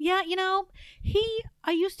 Yeah,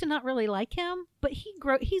 I used to not really like him, but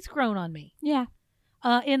he's grown on me. Yeah.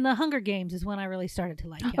 In the Hunger Games is when I really started to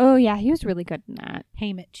like him. Oh, yeah, he was really good in that.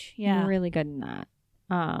 Haymitch, yeah. Really good in that.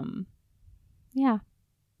 Yeah.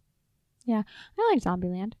 Yeah. I like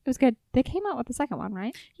Zombieland. It was good. They came out with the second one,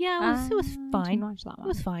 right? Yeah, it was fine. I didn't watch that one. It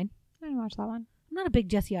was fine. I didn't watch that one. I'm not a big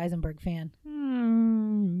Jesse Eisenberg fan.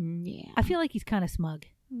 Yeah. I feel like he's kind of smug.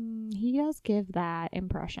 He does give that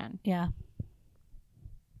impression. Yeah.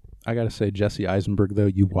 I got to say, Jesse Eisenberg, though,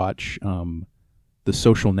 you watch The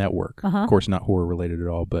Social Network. Uh-huh. Of course, not horror related at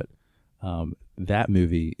all, but that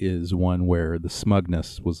movie is one where the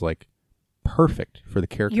smugness was like perfect for the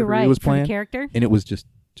character You're right, he was for playing. the character. And it was just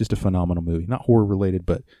a phenomenal movie. Not horror related,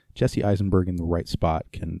 but Jesse Eisenberg in the right spot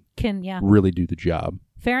can really do the job.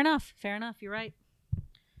 Fair enough. You're right.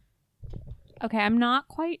 Okay, I'm not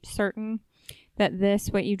quite certain that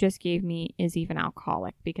what you just gave me is even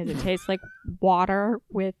alcoholic because it tastes like water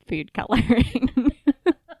with food coloring.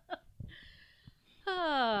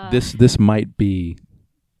 This might be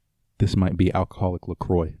alcoholic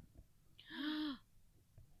LaCroix.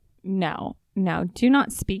 No, do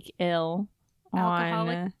not speak ill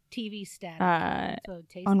alcoholic TV static.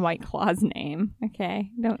 On White Claw's name. Okay,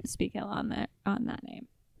 don't speak ill on that name.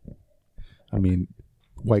 I mean,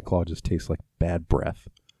 White Claw just tastes like bad breath.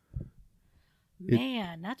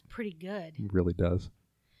 Man, that's pretty good. It really does.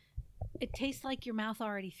 It tastes like your mouth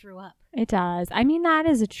already threw up. It does. I mean, that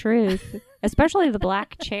is a truth, especially the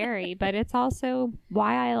black cherry, but it's also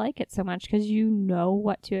why I like it so much because you know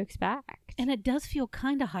what to expect. And it does feel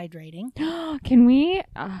kind of hydrating.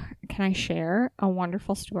 Can I share a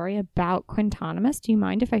wonderful story about Quintonimus? Do you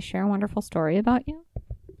mind if I share a wonderful story about you?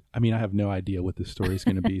 I mean, I have no idea what this story is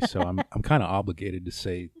going to be, so I'm kind of obligated to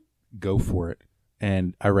say go for it.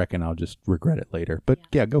 And I reckon I'll just regret it later. But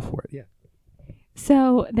yeah, go for it. Yeah.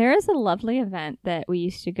 So there is a lovely event that we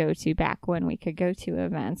used to go to back when we could go to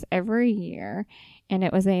events every year. And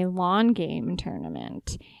it was a lawn game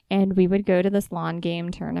tournament. And we would go to this lawn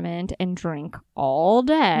game tournament and drink all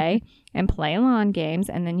day and play lawn games.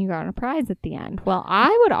 And then you got a prize at the end. Well,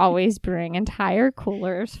 I would always bring entire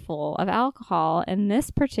coolers full of alcohol. And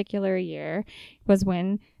this particular year was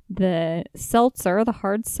when the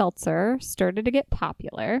hard seltzer started to get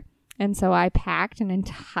popular. And so I packed an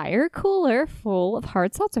entire cooler full of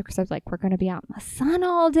hard seltzer because I was like, we're going to be out in the sun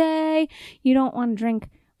all day. You don't want to drink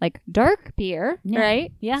like dark beer,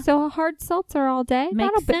 right? Yeah. So a hard seltzer all day,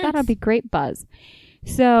 Makes sense. that'll be great buzz.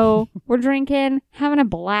 So we're drinking, having a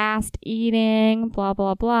blast, eating, blah,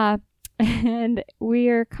 blah, blah. And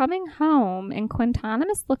we're coming home and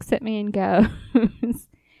Quintonimus looks at me and goes,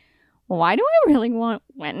 why do I really want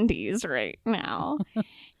Wendy's right now?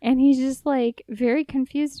 And he's just like very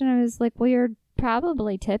confused. And I was like, well, you're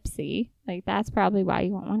probably tipsy. Like, that's probably why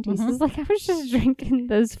you want one. He's like, I was just drinking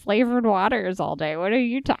those flavored waters all day. What are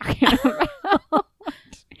you talking about?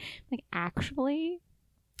 Like, actually,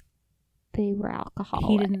 they were alcoholic.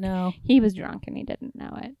 He didn't know. He was drunk and he didn't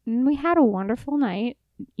know it. And we had a wonderful night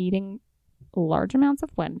eating large amounts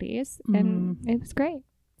of Wendy's, and it was great.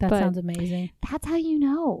 That sounds amazing. That's how you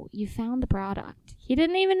know you found the product. He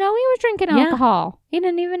didn't even know he was drinking alcohol. He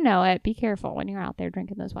didn't even know it. Be careful when you're out there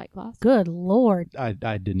drinking those White Claws. Good Lord. I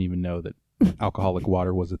didn't even know that alcoholic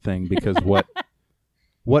water was a thing, because what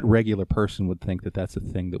regular person would think that that's a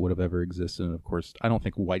thing that would have ever existed? And of course, I don't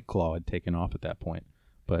think White Claw had taken off at that point.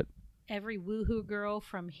 But every woohoo girl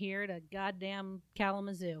from here to goddamn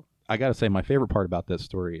Kalamazoo. I got to say, my favorite part about that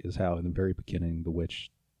story is how in the very beginning the witch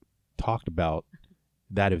talked about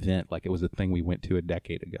that event like it was a thing we went to a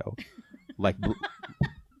decade ago. like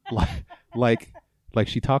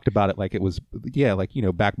she talked about it like it was, like,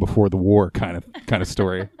 back before the war kind of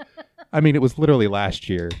story. I mean, it was literally last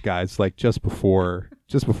year, guys, like just before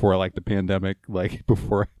like the pandemic, like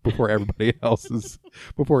before everybody else's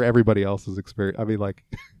experience. I mean, like,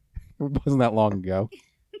 it wasn't that long ago.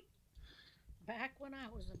 Back when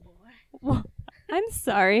I was a boy. Well, I'm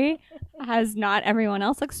sorry. Has not everyone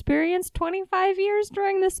else experienced 25 years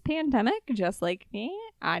during this pandemic just like me?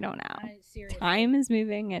 I don't know. Seriously. Time is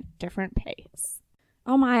moving at different pace.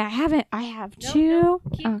 Oh my, I have two. No,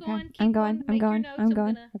 keep going. I'm going.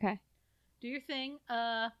 Okay. Do your thing.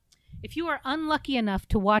 If you are unlucky enough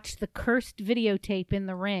to watch the cursed videotape in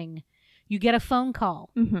the ring, you get a phone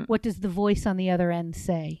call. Mm-hmm. What does the voice on the other end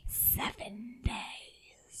say? 7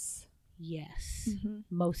 days. Yes. Mm-hmm.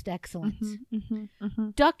 Most excellent. Mm-hmm.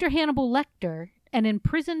 Dr. Hannibal Lecter, an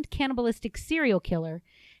imprisoned cannibalistic serial killer,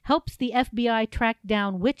 helps the FBI track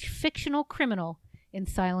down which fictional criminal in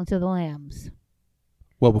Silence of the Lambs?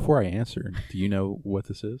 Well, before I answer, do you know what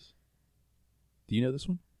this is? Do you know this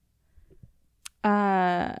one?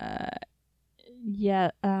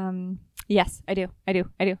 Yeah. Yes, I do.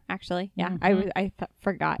 Actually, yeah. Mm-hmm. I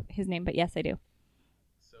forgot his name, but yes, I do.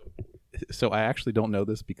 So I actually don't know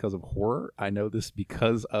this because of horror. I know this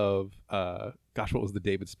because of what was the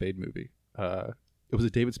David Spade movie? It was a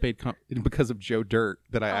David Spade because of Joe Dirt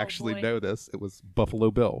that I actually know this. It was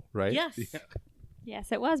Buffalo Bill, right? Yes. Yeah.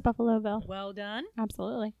 Yes, it was Buffalo Bill. Well done.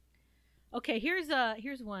 Absolutely. Okay, here's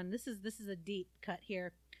one. This is a deep cut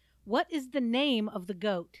here. What is the name of the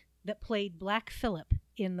goat that played Black Phillip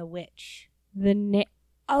in The Witch?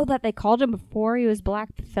 That they called him before he was Black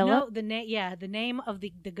Phillip? No, the name of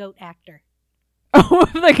the goat actor. Oh,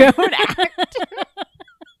 the goat actor.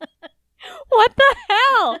 What the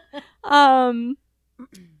hell?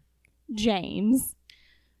 James.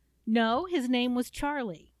 No, his name was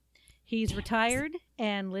Charlie. He's retired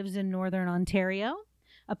and lives in Northern Ontario.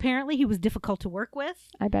 Apparently, he was difficult to work with.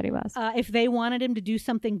 I bet he was. If they wanted him to do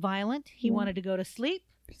something violent, he wanted to go to sleep.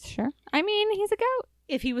 Sure. I mean, he's a goat.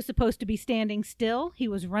 If he was supposed to be standing still, he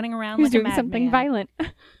was running around like a madman. He was doing something violent.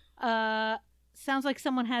 Sounds like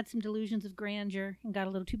someone had some delusions of grandeur and got a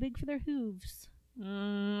little too big for their hooves.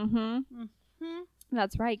 Mm-hmm.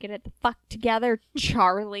 That's right. Get it the fuck together,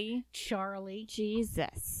 Charlie. Charlie.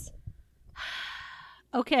 Jesus.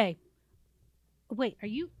 Okay. Wait,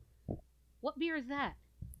 what beer is that?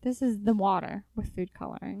 This is the water with food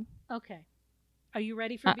coloring. Okay. Are you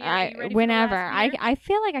ready for beer? Whenever. For the last beer? I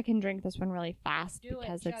feel like I can drink this one really fast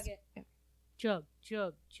because chug it. Chug,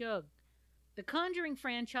 chug, chug. The Conjuring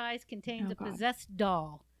franchise contains a possessed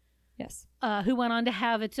doll. Yes. Who went on to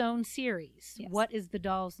have its own series. Yes. What is the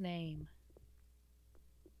doll's name?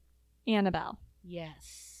 Annabelle.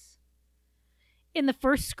 Yes. In the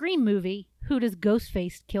first Scream movie, who does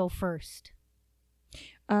Ghostface kill first?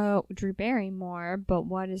 Oh, Drew Barrymore, but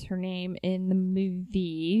what is her name in the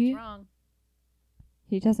movie? That's wrong.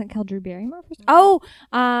 He doesn't kill Drew Barrymore first? Oh,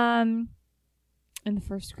 in the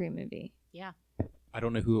first Scream movie. Yeah. I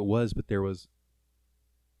don't know who it was, but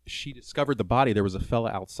she discovered the body. There was a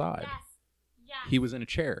fella outside. Yes. He was in a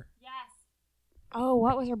chair. Yes. Oh,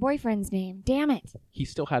 what was her boyfriend's name? Damn it. He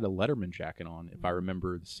still had a Letterman jacket on, if I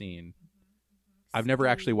remember the scene. I've never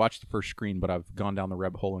actually watched the first Scream, but I've gone down the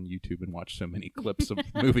rabbit hole on YouTube and watched so many clips of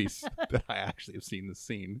movies that I actually have seen the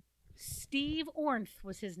scene. Steve Ornth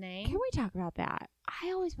was his name. Can we talk about that?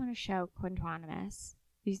 I always want to show Quintonimus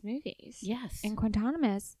these movies. Yes. And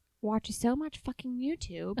Quintonimus watches so much fucking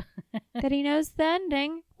YouTube that he knows the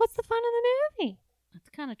ending. What's the fun of the movie? That's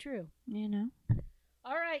kind of true. You know?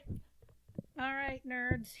 All right,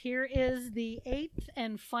 nerds. Here is the 8th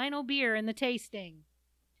and final beer in the tasting.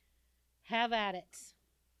 Have at it.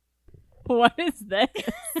 What is this?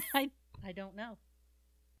 I don't know.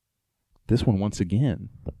 This one, once again,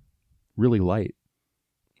 really light.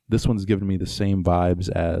 This one's giving me the same vibes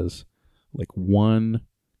as like 1,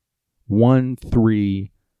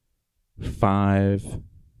 3, 5,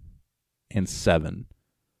 and 7.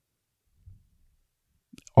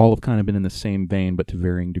 All have kind of been in the same vein, but to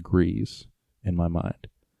varying degrees in my mind.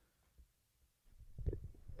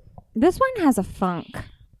 This one has a funk.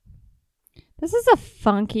 This is a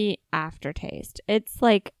funky aftertaste. It's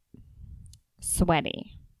like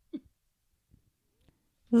sweaty.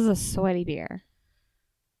 This is a sweaty beer.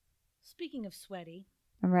 Speaking of sweaty.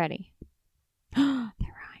 I'm ready. That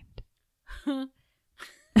rhymed.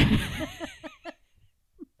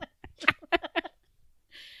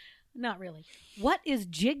 Not really. What is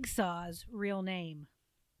Jigsaw's real name?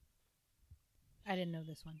 I didn't know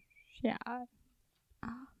this one. Yeah.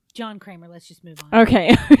 John Kramer. Let's just move on.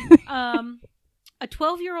 Okay. A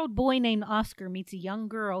 12-year-old boy named Oscar meets a young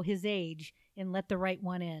girl his age in Let the Right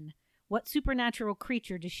One In. What supernatural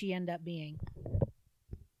creature does she end up being?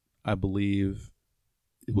 I believe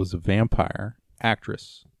it was a vampire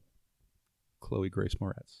actress, Chloe Grace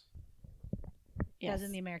Moretz. Yes. As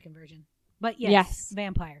in the American version. But yes,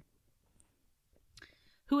 vampire.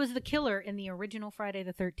 Who was the killer in the original Friday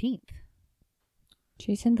the 13th?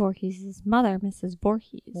 Jason Voorhees' mother, Mrs.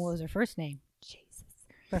 Voorhees. What was her first name? Jesus.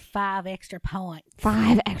 For 5 extra points.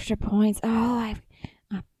 5 extra points. Oh,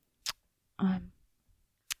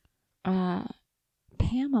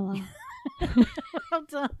 Pamela. Well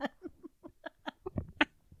done.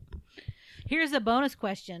 Here's a bonus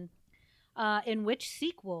question. In which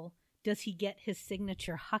sequel does he get his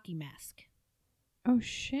signature hockey mask? Oh,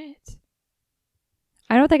 shit.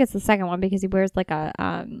 I don't think it's the second one because he wears like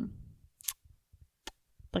a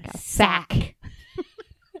sack.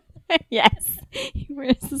 Yes. He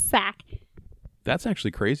wears a sack. That's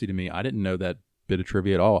actually crazy to me. I didn't know that bit of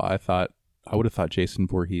trivia at all. I would have thought Jason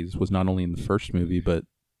Voorhees was not only in the first movie, but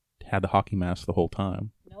had the hockey mask the whole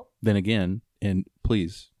time. Nope. Then again, and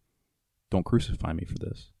please don't crucify me for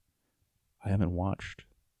this, I haven't watched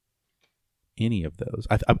any of those.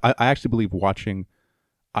 I actually believe watching.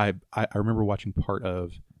 I remember watching part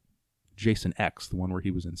of Jason X, the one where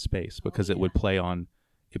he was in space, because it would play on.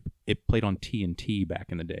 It played on TNT back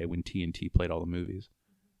in the day when TNT played all the movies.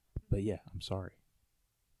 But yeah, I'm sorry.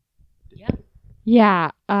 Yeah.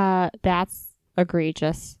 Yeah, that's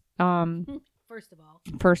egregious. First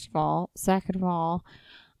of all. Second of all,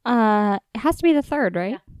 it has to be the third,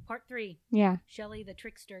 right? Yeah, part 3. Yeah. Shelley, the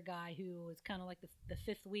trickster guy who is kind of like the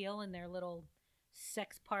fifth wheel in their little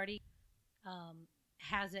sex party,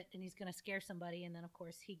 has it, and he's going to scare somebody, and then of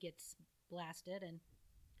course he gets blasted, and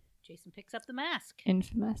Jason picks up the mask.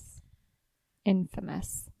 Infamous.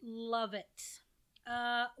 Love it.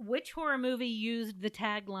 Which horror movie used the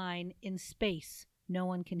tagline, "In space, no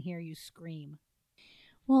one can hear you scream"?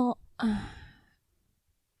 Well,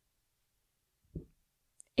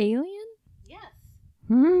 Alien? Yes.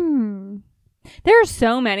 There are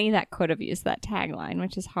so many that could have used that tagline,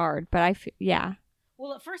 which is hard, but yeah.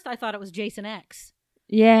 Well, at first I thought it was Jason X.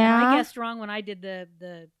 Yeah. And I guessed wrong when I did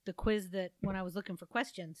the quiz when I was looking for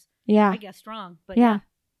questions. Yeah. I guessed wrong, but yeah.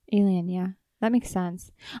 Alien, yeah. That makes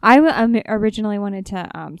sense. I originally wanted to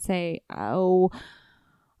say,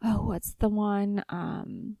 what's the one?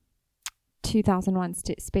 2001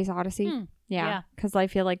 Space Odyssey. Yeah. Because I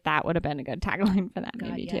feel like that would have been a good tagline for that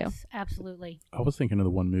movie, too. Absolutely. I was thinking of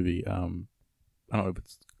the one movie, I don't know if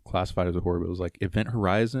it's classified as a horror, but it was like Event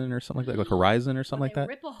Horizon or something like that. Like Horizon or something like that.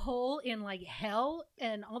 Rip a hole in like hell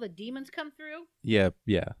and all the demons come through. Yeah.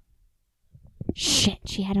 Shit,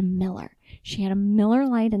 she had a Miller. She had a Miller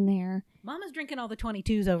Lite in there. Mama's drinking all the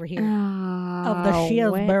 22s over here. Of the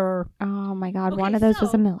Shilsburr. Oh my God, Okay, one of those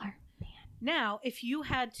was a Miller. Man. Now, if you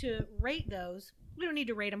had to rate those, we don't need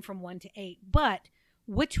to rate them from 1 to 8, but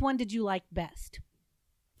which one did you like best?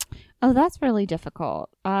 Oh, that's really difficult.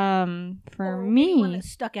 For me, one that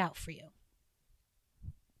stuck out for you.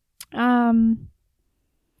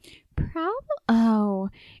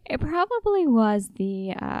 It probably was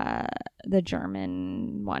the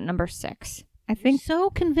German one, number 6. I think. You're so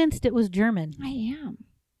convinced it was German. I am.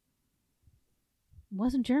 It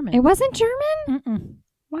wasn't German. It wasn't German? Mm-mm.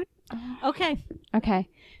 What? Okay.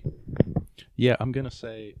 Yeah, I'm gonna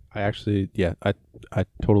say I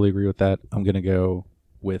totally agree with that. I'm gonna go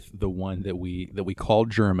with the one that we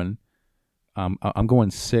called German. I'm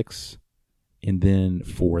going 6, and then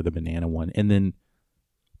 4, the banana one, and then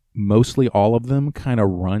mostly all of them kind of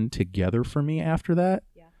run together for me after that.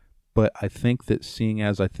 Yeah. But I think that seeing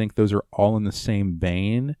as I think those are all in the same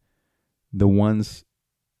vein, the ones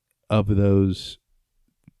of those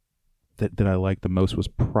that I liked the most was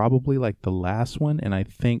probably like the last one, and I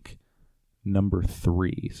think number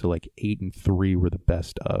 3. So like 8 and 3 were the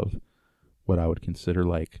best of what I would consider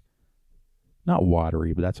like not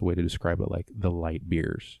watery, but that's a way to describe it, like the light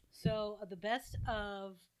beers. So the best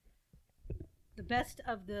of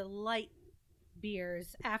the light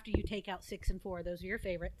beers, after you take out 6 and 4, those are your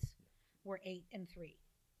favorites, were 8 and 3.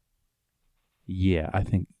 Yeah, I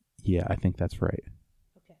think that's right.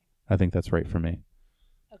 Okay. I think that's right for me.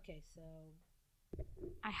 Okay, so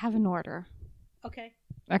I have an order. Okay.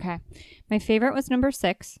 Okay. My favorite was number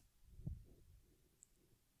 6.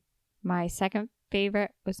 My second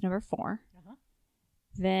favorite was number 4. Uh-huh.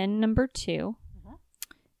 Then number 2. Uh-huh.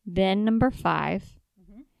 Then number 5.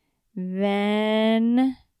 Mm-hmm.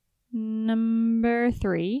 Then number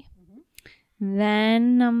 3. Mm-hmm.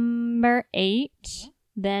 Then number 8. Uh-huh.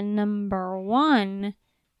 Then number 1.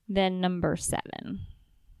 Then number 7.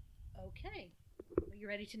 Okay. Are you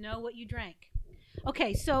ready to know what you drank?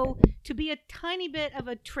 Okay, so to be a tiny bit of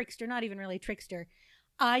a trickster, not even really a trickster,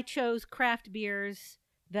 I chose craft beers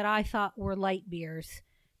that I thought were light beers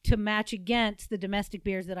to match against the domestic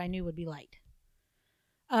beers that I knew would be light.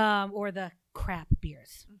 Or the crap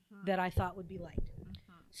beers that I thought would be light.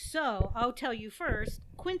 So I'll tell you first,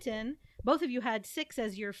 Quentin, both of you had 6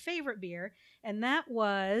 as your favorite beer, and that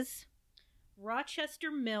was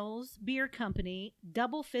Rochester Mills Beer Company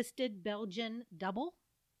Double Fisted Belgian Double.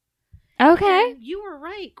 Okay. And you were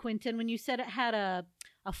right, Quentin, when you said it had a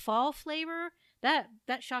fall flavor. That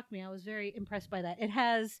shocked me. I was very impressed by that. It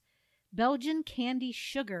has Belgian candy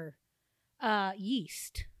sugar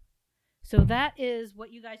yeast. So that is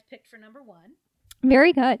what you guys picked for number 1.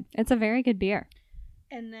 Very good. It's a very good beer.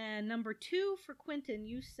 And then number 2 for Quentin,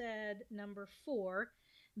 you said number 4.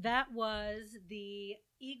 That was the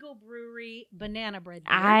Eagle Brewery Banana Bread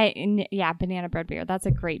beer. Yeah, banana bread beer. That's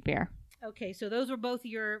a great beer. Okay, so those were both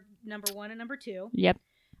your number 1 and number 2. Yep.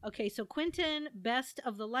 Okay, so Quentin, best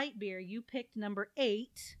of the light beer, you picked number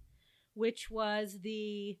 8, which was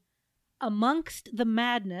the Amongst the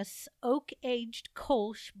Madness Oak-Aged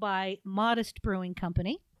Kolsch by Modest Brewing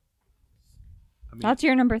Company. I mean, that's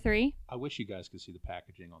your number 3? I wish you guys could see the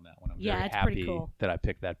packaging on that one. I'm yeah, very it's happy pretty cool that I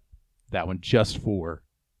picked that one just for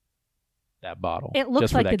that bottle. It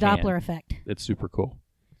looks like the Doppler effect. It's super cool.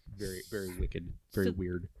 Very, very wicked. Very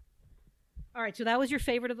weird. All right, so that was your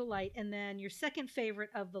favorite of the light. And then your second favorite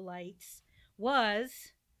of the lights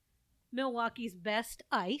was Milwaukee's Best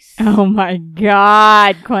Ice. Oh, my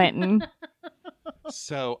God, Quentin.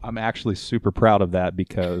 So I'm actually super proud of that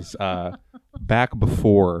because back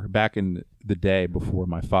in the day before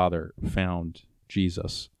my father found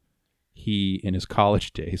Jesus, he, in his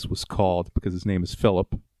college days, was called, because his name is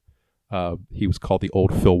Philip, he was called the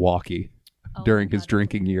Old Philwaukee during his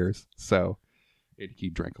drinking years. So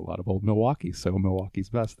he drank a lot of Old Milwaukee. So Milwaukee's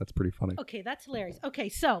Best. That's pretty funny. Okay, that's hilarious. Okay,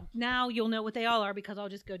 so now you'll know what they all are because I'll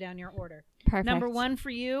just go down your order. Perfect. Number 1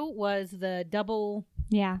 for you was the double.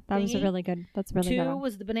 Yeah, that was a thingy. really good. That's really good. 2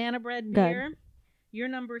 was the banana bread beer. Your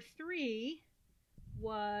number 3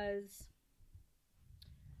 was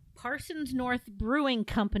Parsons North Brewing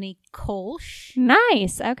Company Kolsch.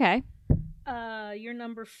 Nice. Okay. Your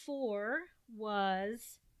number 4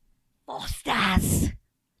 was Foster's.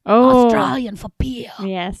 Oh, Australian for beer.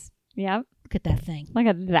 Yes. Yep. Look at that thing. Look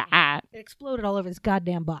at that. It exploded all over this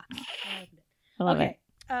goddamn box. I love it.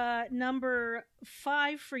 Number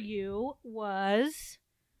 5 for you was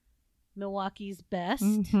Milwaukee's Best.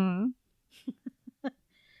 Mm-hmm.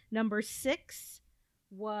 Number 6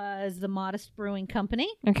 was the Modest Brewing Company.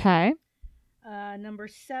 Okay. Number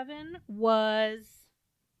 7 was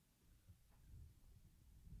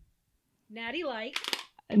Natty Light.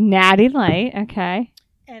 Natty Light. Okay.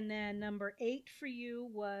 And then number 8 for you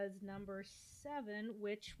was number 7,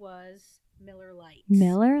 which was Miller Lite.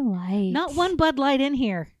 Miller Lite. Not one Bud Light in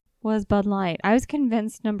here. Was Bud Light. I was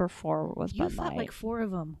convinced number 4 was You Bud thought Light. like 4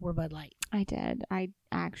 of them were Bud Light. I did. I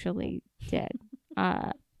actually did.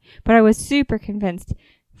 But I was super convinced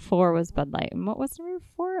 4 was Bud Light. And what was number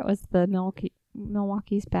 4? It was the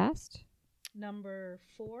Milwaukee's Best. Number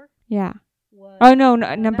 4? Yeah. Was, no,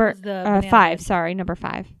 number the 5. bread. Sorry, number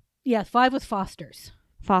 5. Yeah, 5 was Foster's.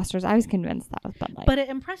 Foster's. I was convinced that was Bud Light. But it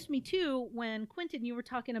impressed me too when Quentin, you were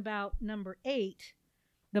talking about number 8,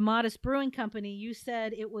 the Modest Brewing Company. You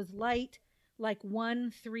said it was light like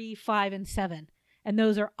 1, 3, 5, and 7, and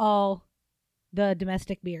those are all the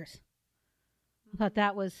domestic beers. I thought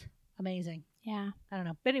that was amazing. Yeah. I don't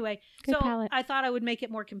know, but anyway, Good so palate. I thought I would make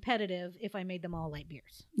it more competitive if I made them all light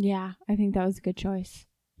beers. Yeah, I think that was a good choice.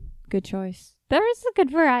 Good choice. There is a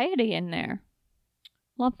good variety in there.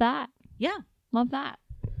 Love that. Yeah. Love that.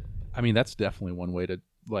 I mean, that's definitely one way to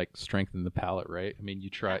like strengthen the palate, right? I mean, you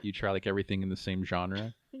try like everything in the same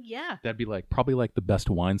genre. Yeah. That'd be like probably like the best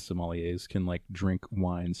wine sommeliers can like drink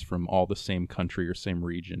wines from all the same country or same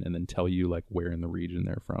region and then tell you like where in the region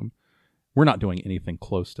they're from. we're not doing anything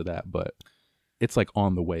close to that, but it's like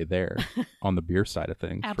on the way there on the beer side of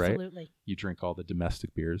things, right? Absolutely. You drink all the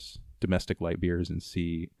domestic beers, domestic light beers, and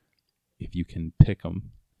see if you can pick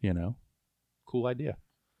them, Cool idea.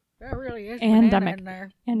 There really is AnDemic. banana in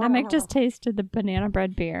there. AnDemic just tasted the banana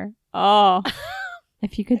bread beer. Oh,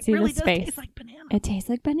 if you could see really the space. Does taste like banana. It tastes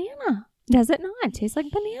like banana. Does it not? It tastes like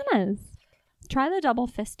bananas. Try the double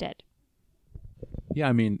fisted. Yeah,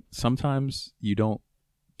 I mean, sometimes you don't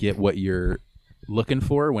get what you're looking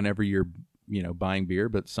for whenever you're, buying beer,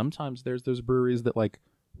 but sometimes there's those breweries that like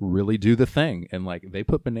really do the thing and like they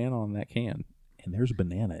put banana on that can and there's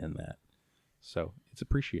banana in that. So it's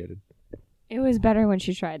appreciated. It was better when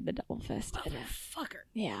she tried the double fisted. Motherfucker.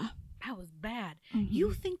 Yeah. That was bad. Mm-hmm.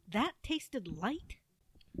 You think that tasted light?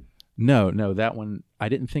 No, that one, I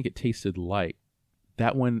didn't think it tasted light.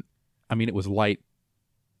 That one, I mean, it was light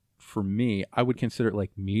for me. I would consider it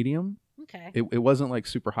like medium. Okay. It wasn't like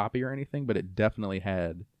super hoppy or anything, but it definitely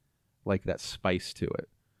had like that spice to it.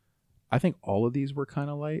 I think all of these were kind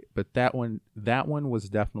of light, but that one was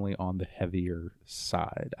definitely on the heavier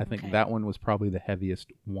side. I think that one was probably the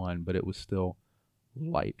heaviest one, but it was still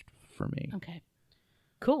light for me. Okay.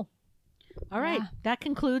 Cool. All right. That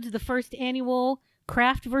concludes the first annual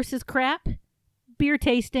Craft versus Crap beer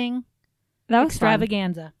tasting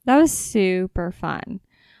extravaganza. Fun. That was super fun.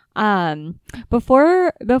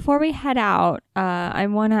 Before we head out, I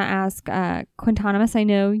want to ask Quintonimus, I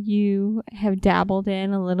know you have dabbled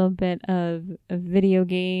in a little bit of video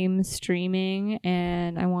game streaming,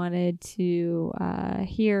 and I wanted to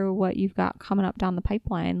hear what you've got coming up down the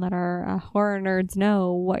pipeline. Let our horror nerds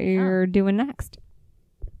know what you're doing next.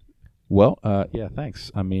 Well, yeah,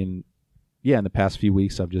 thanks. I mean, yeah, in the past few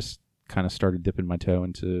weeks, I've just kind of started dipping my toe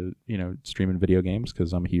into, streaming video games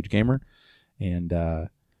because I'm a huge gamer, and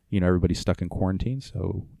everybody's stuck in quarantine,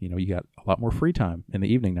 so you got a lot more free time in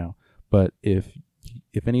the evening now. But if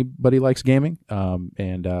anybody likes gaming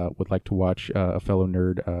and would like to watch a fellow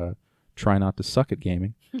nerd try not to suck at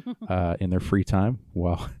gaming in their free time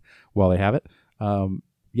while they have it,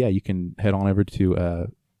 you can head on over to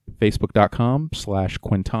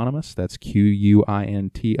facebook.com/Quintonimus. That's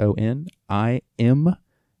QUINTONIM.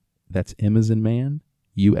 That's M as in man,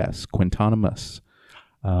 US, Quintonimus.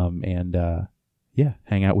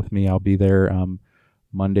 Hang out with me. I'll be there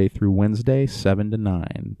Monday through Wednesday, 7 to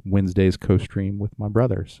 9. Wednesday's co-stream with my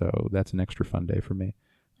brother, so that's an extra fun day for me.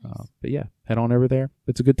 Nice. But yeah, head on over there.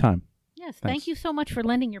 It's a good time. Yes, Thanks. Thank you so much for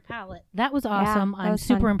lending your palette. That was awesome. Yeah, I'm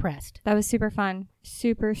super impressed. That was super fun.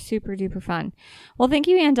 Super, super duper fun. Well, thank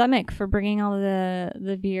you, AnDemic, for bringing all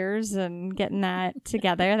the beers and getting that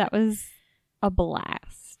together. That was a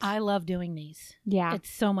blast. I love doing these. Yeah.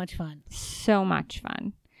 It's so much fun. So much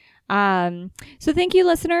fun. So thank you,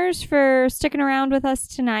 listeners, for sticking around with us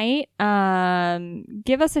tonight.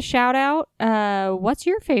 Give us a shout out. What's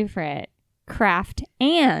your favorite craft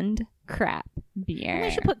and crap beer? And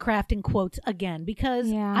we should put craft in quotes again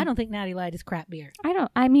because I don't think Natty Light is crap beer.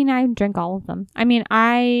 I mean, I drink all of them. I mean,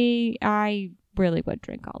 I really would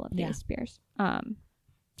drink all of these beers.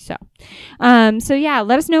 So yeah,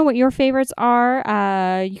 let us know what your favorites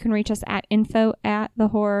are. You can reach us at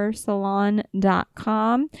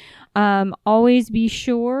info@thehorrorsalon.com. Always be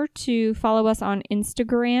sure to follow us on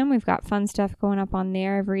Instagram. We've got fun stuff going up on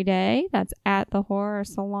there every day. That's at the Horror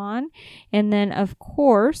Salon. And then, of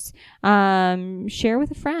course, share with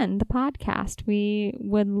a friend the podcast. We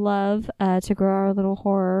would love to grow our little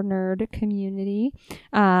horror nerd community.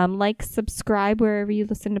 Like, subscribe wherever you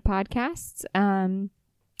listen to podcasts. And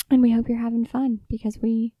we hope you're having fun because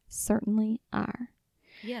we certainly are.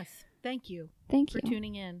 Yes. Thank you. Thank you for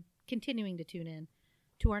tuning in, continuing to tune in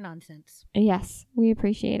to our nonsense. Yes, we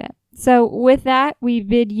appreciate it. So with that, we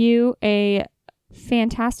bid you a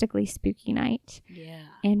fantastically spooky night. Yeah.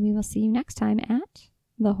 And we will see you next time at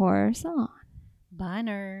the Horror Salon. Bye,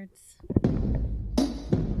 nerds.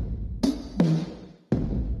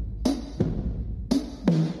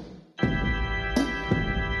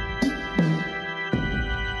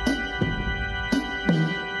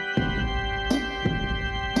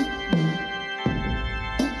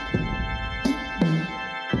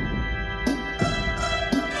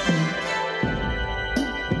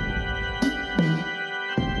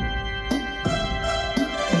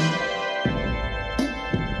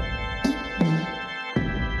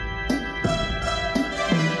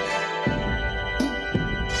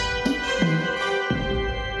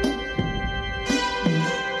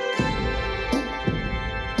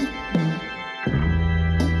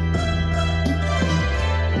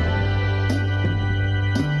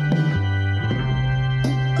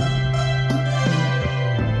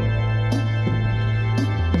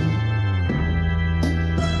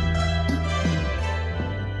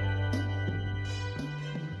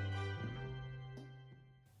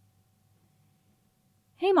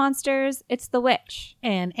 Hey monsters, it's the witch.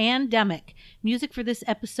 And AnDemic. Music for this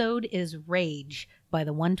episode is Rage by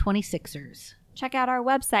the 126ers. Check out our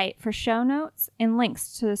website for show notes and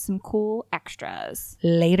links to some cool extras.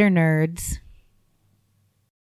 Later, nerds.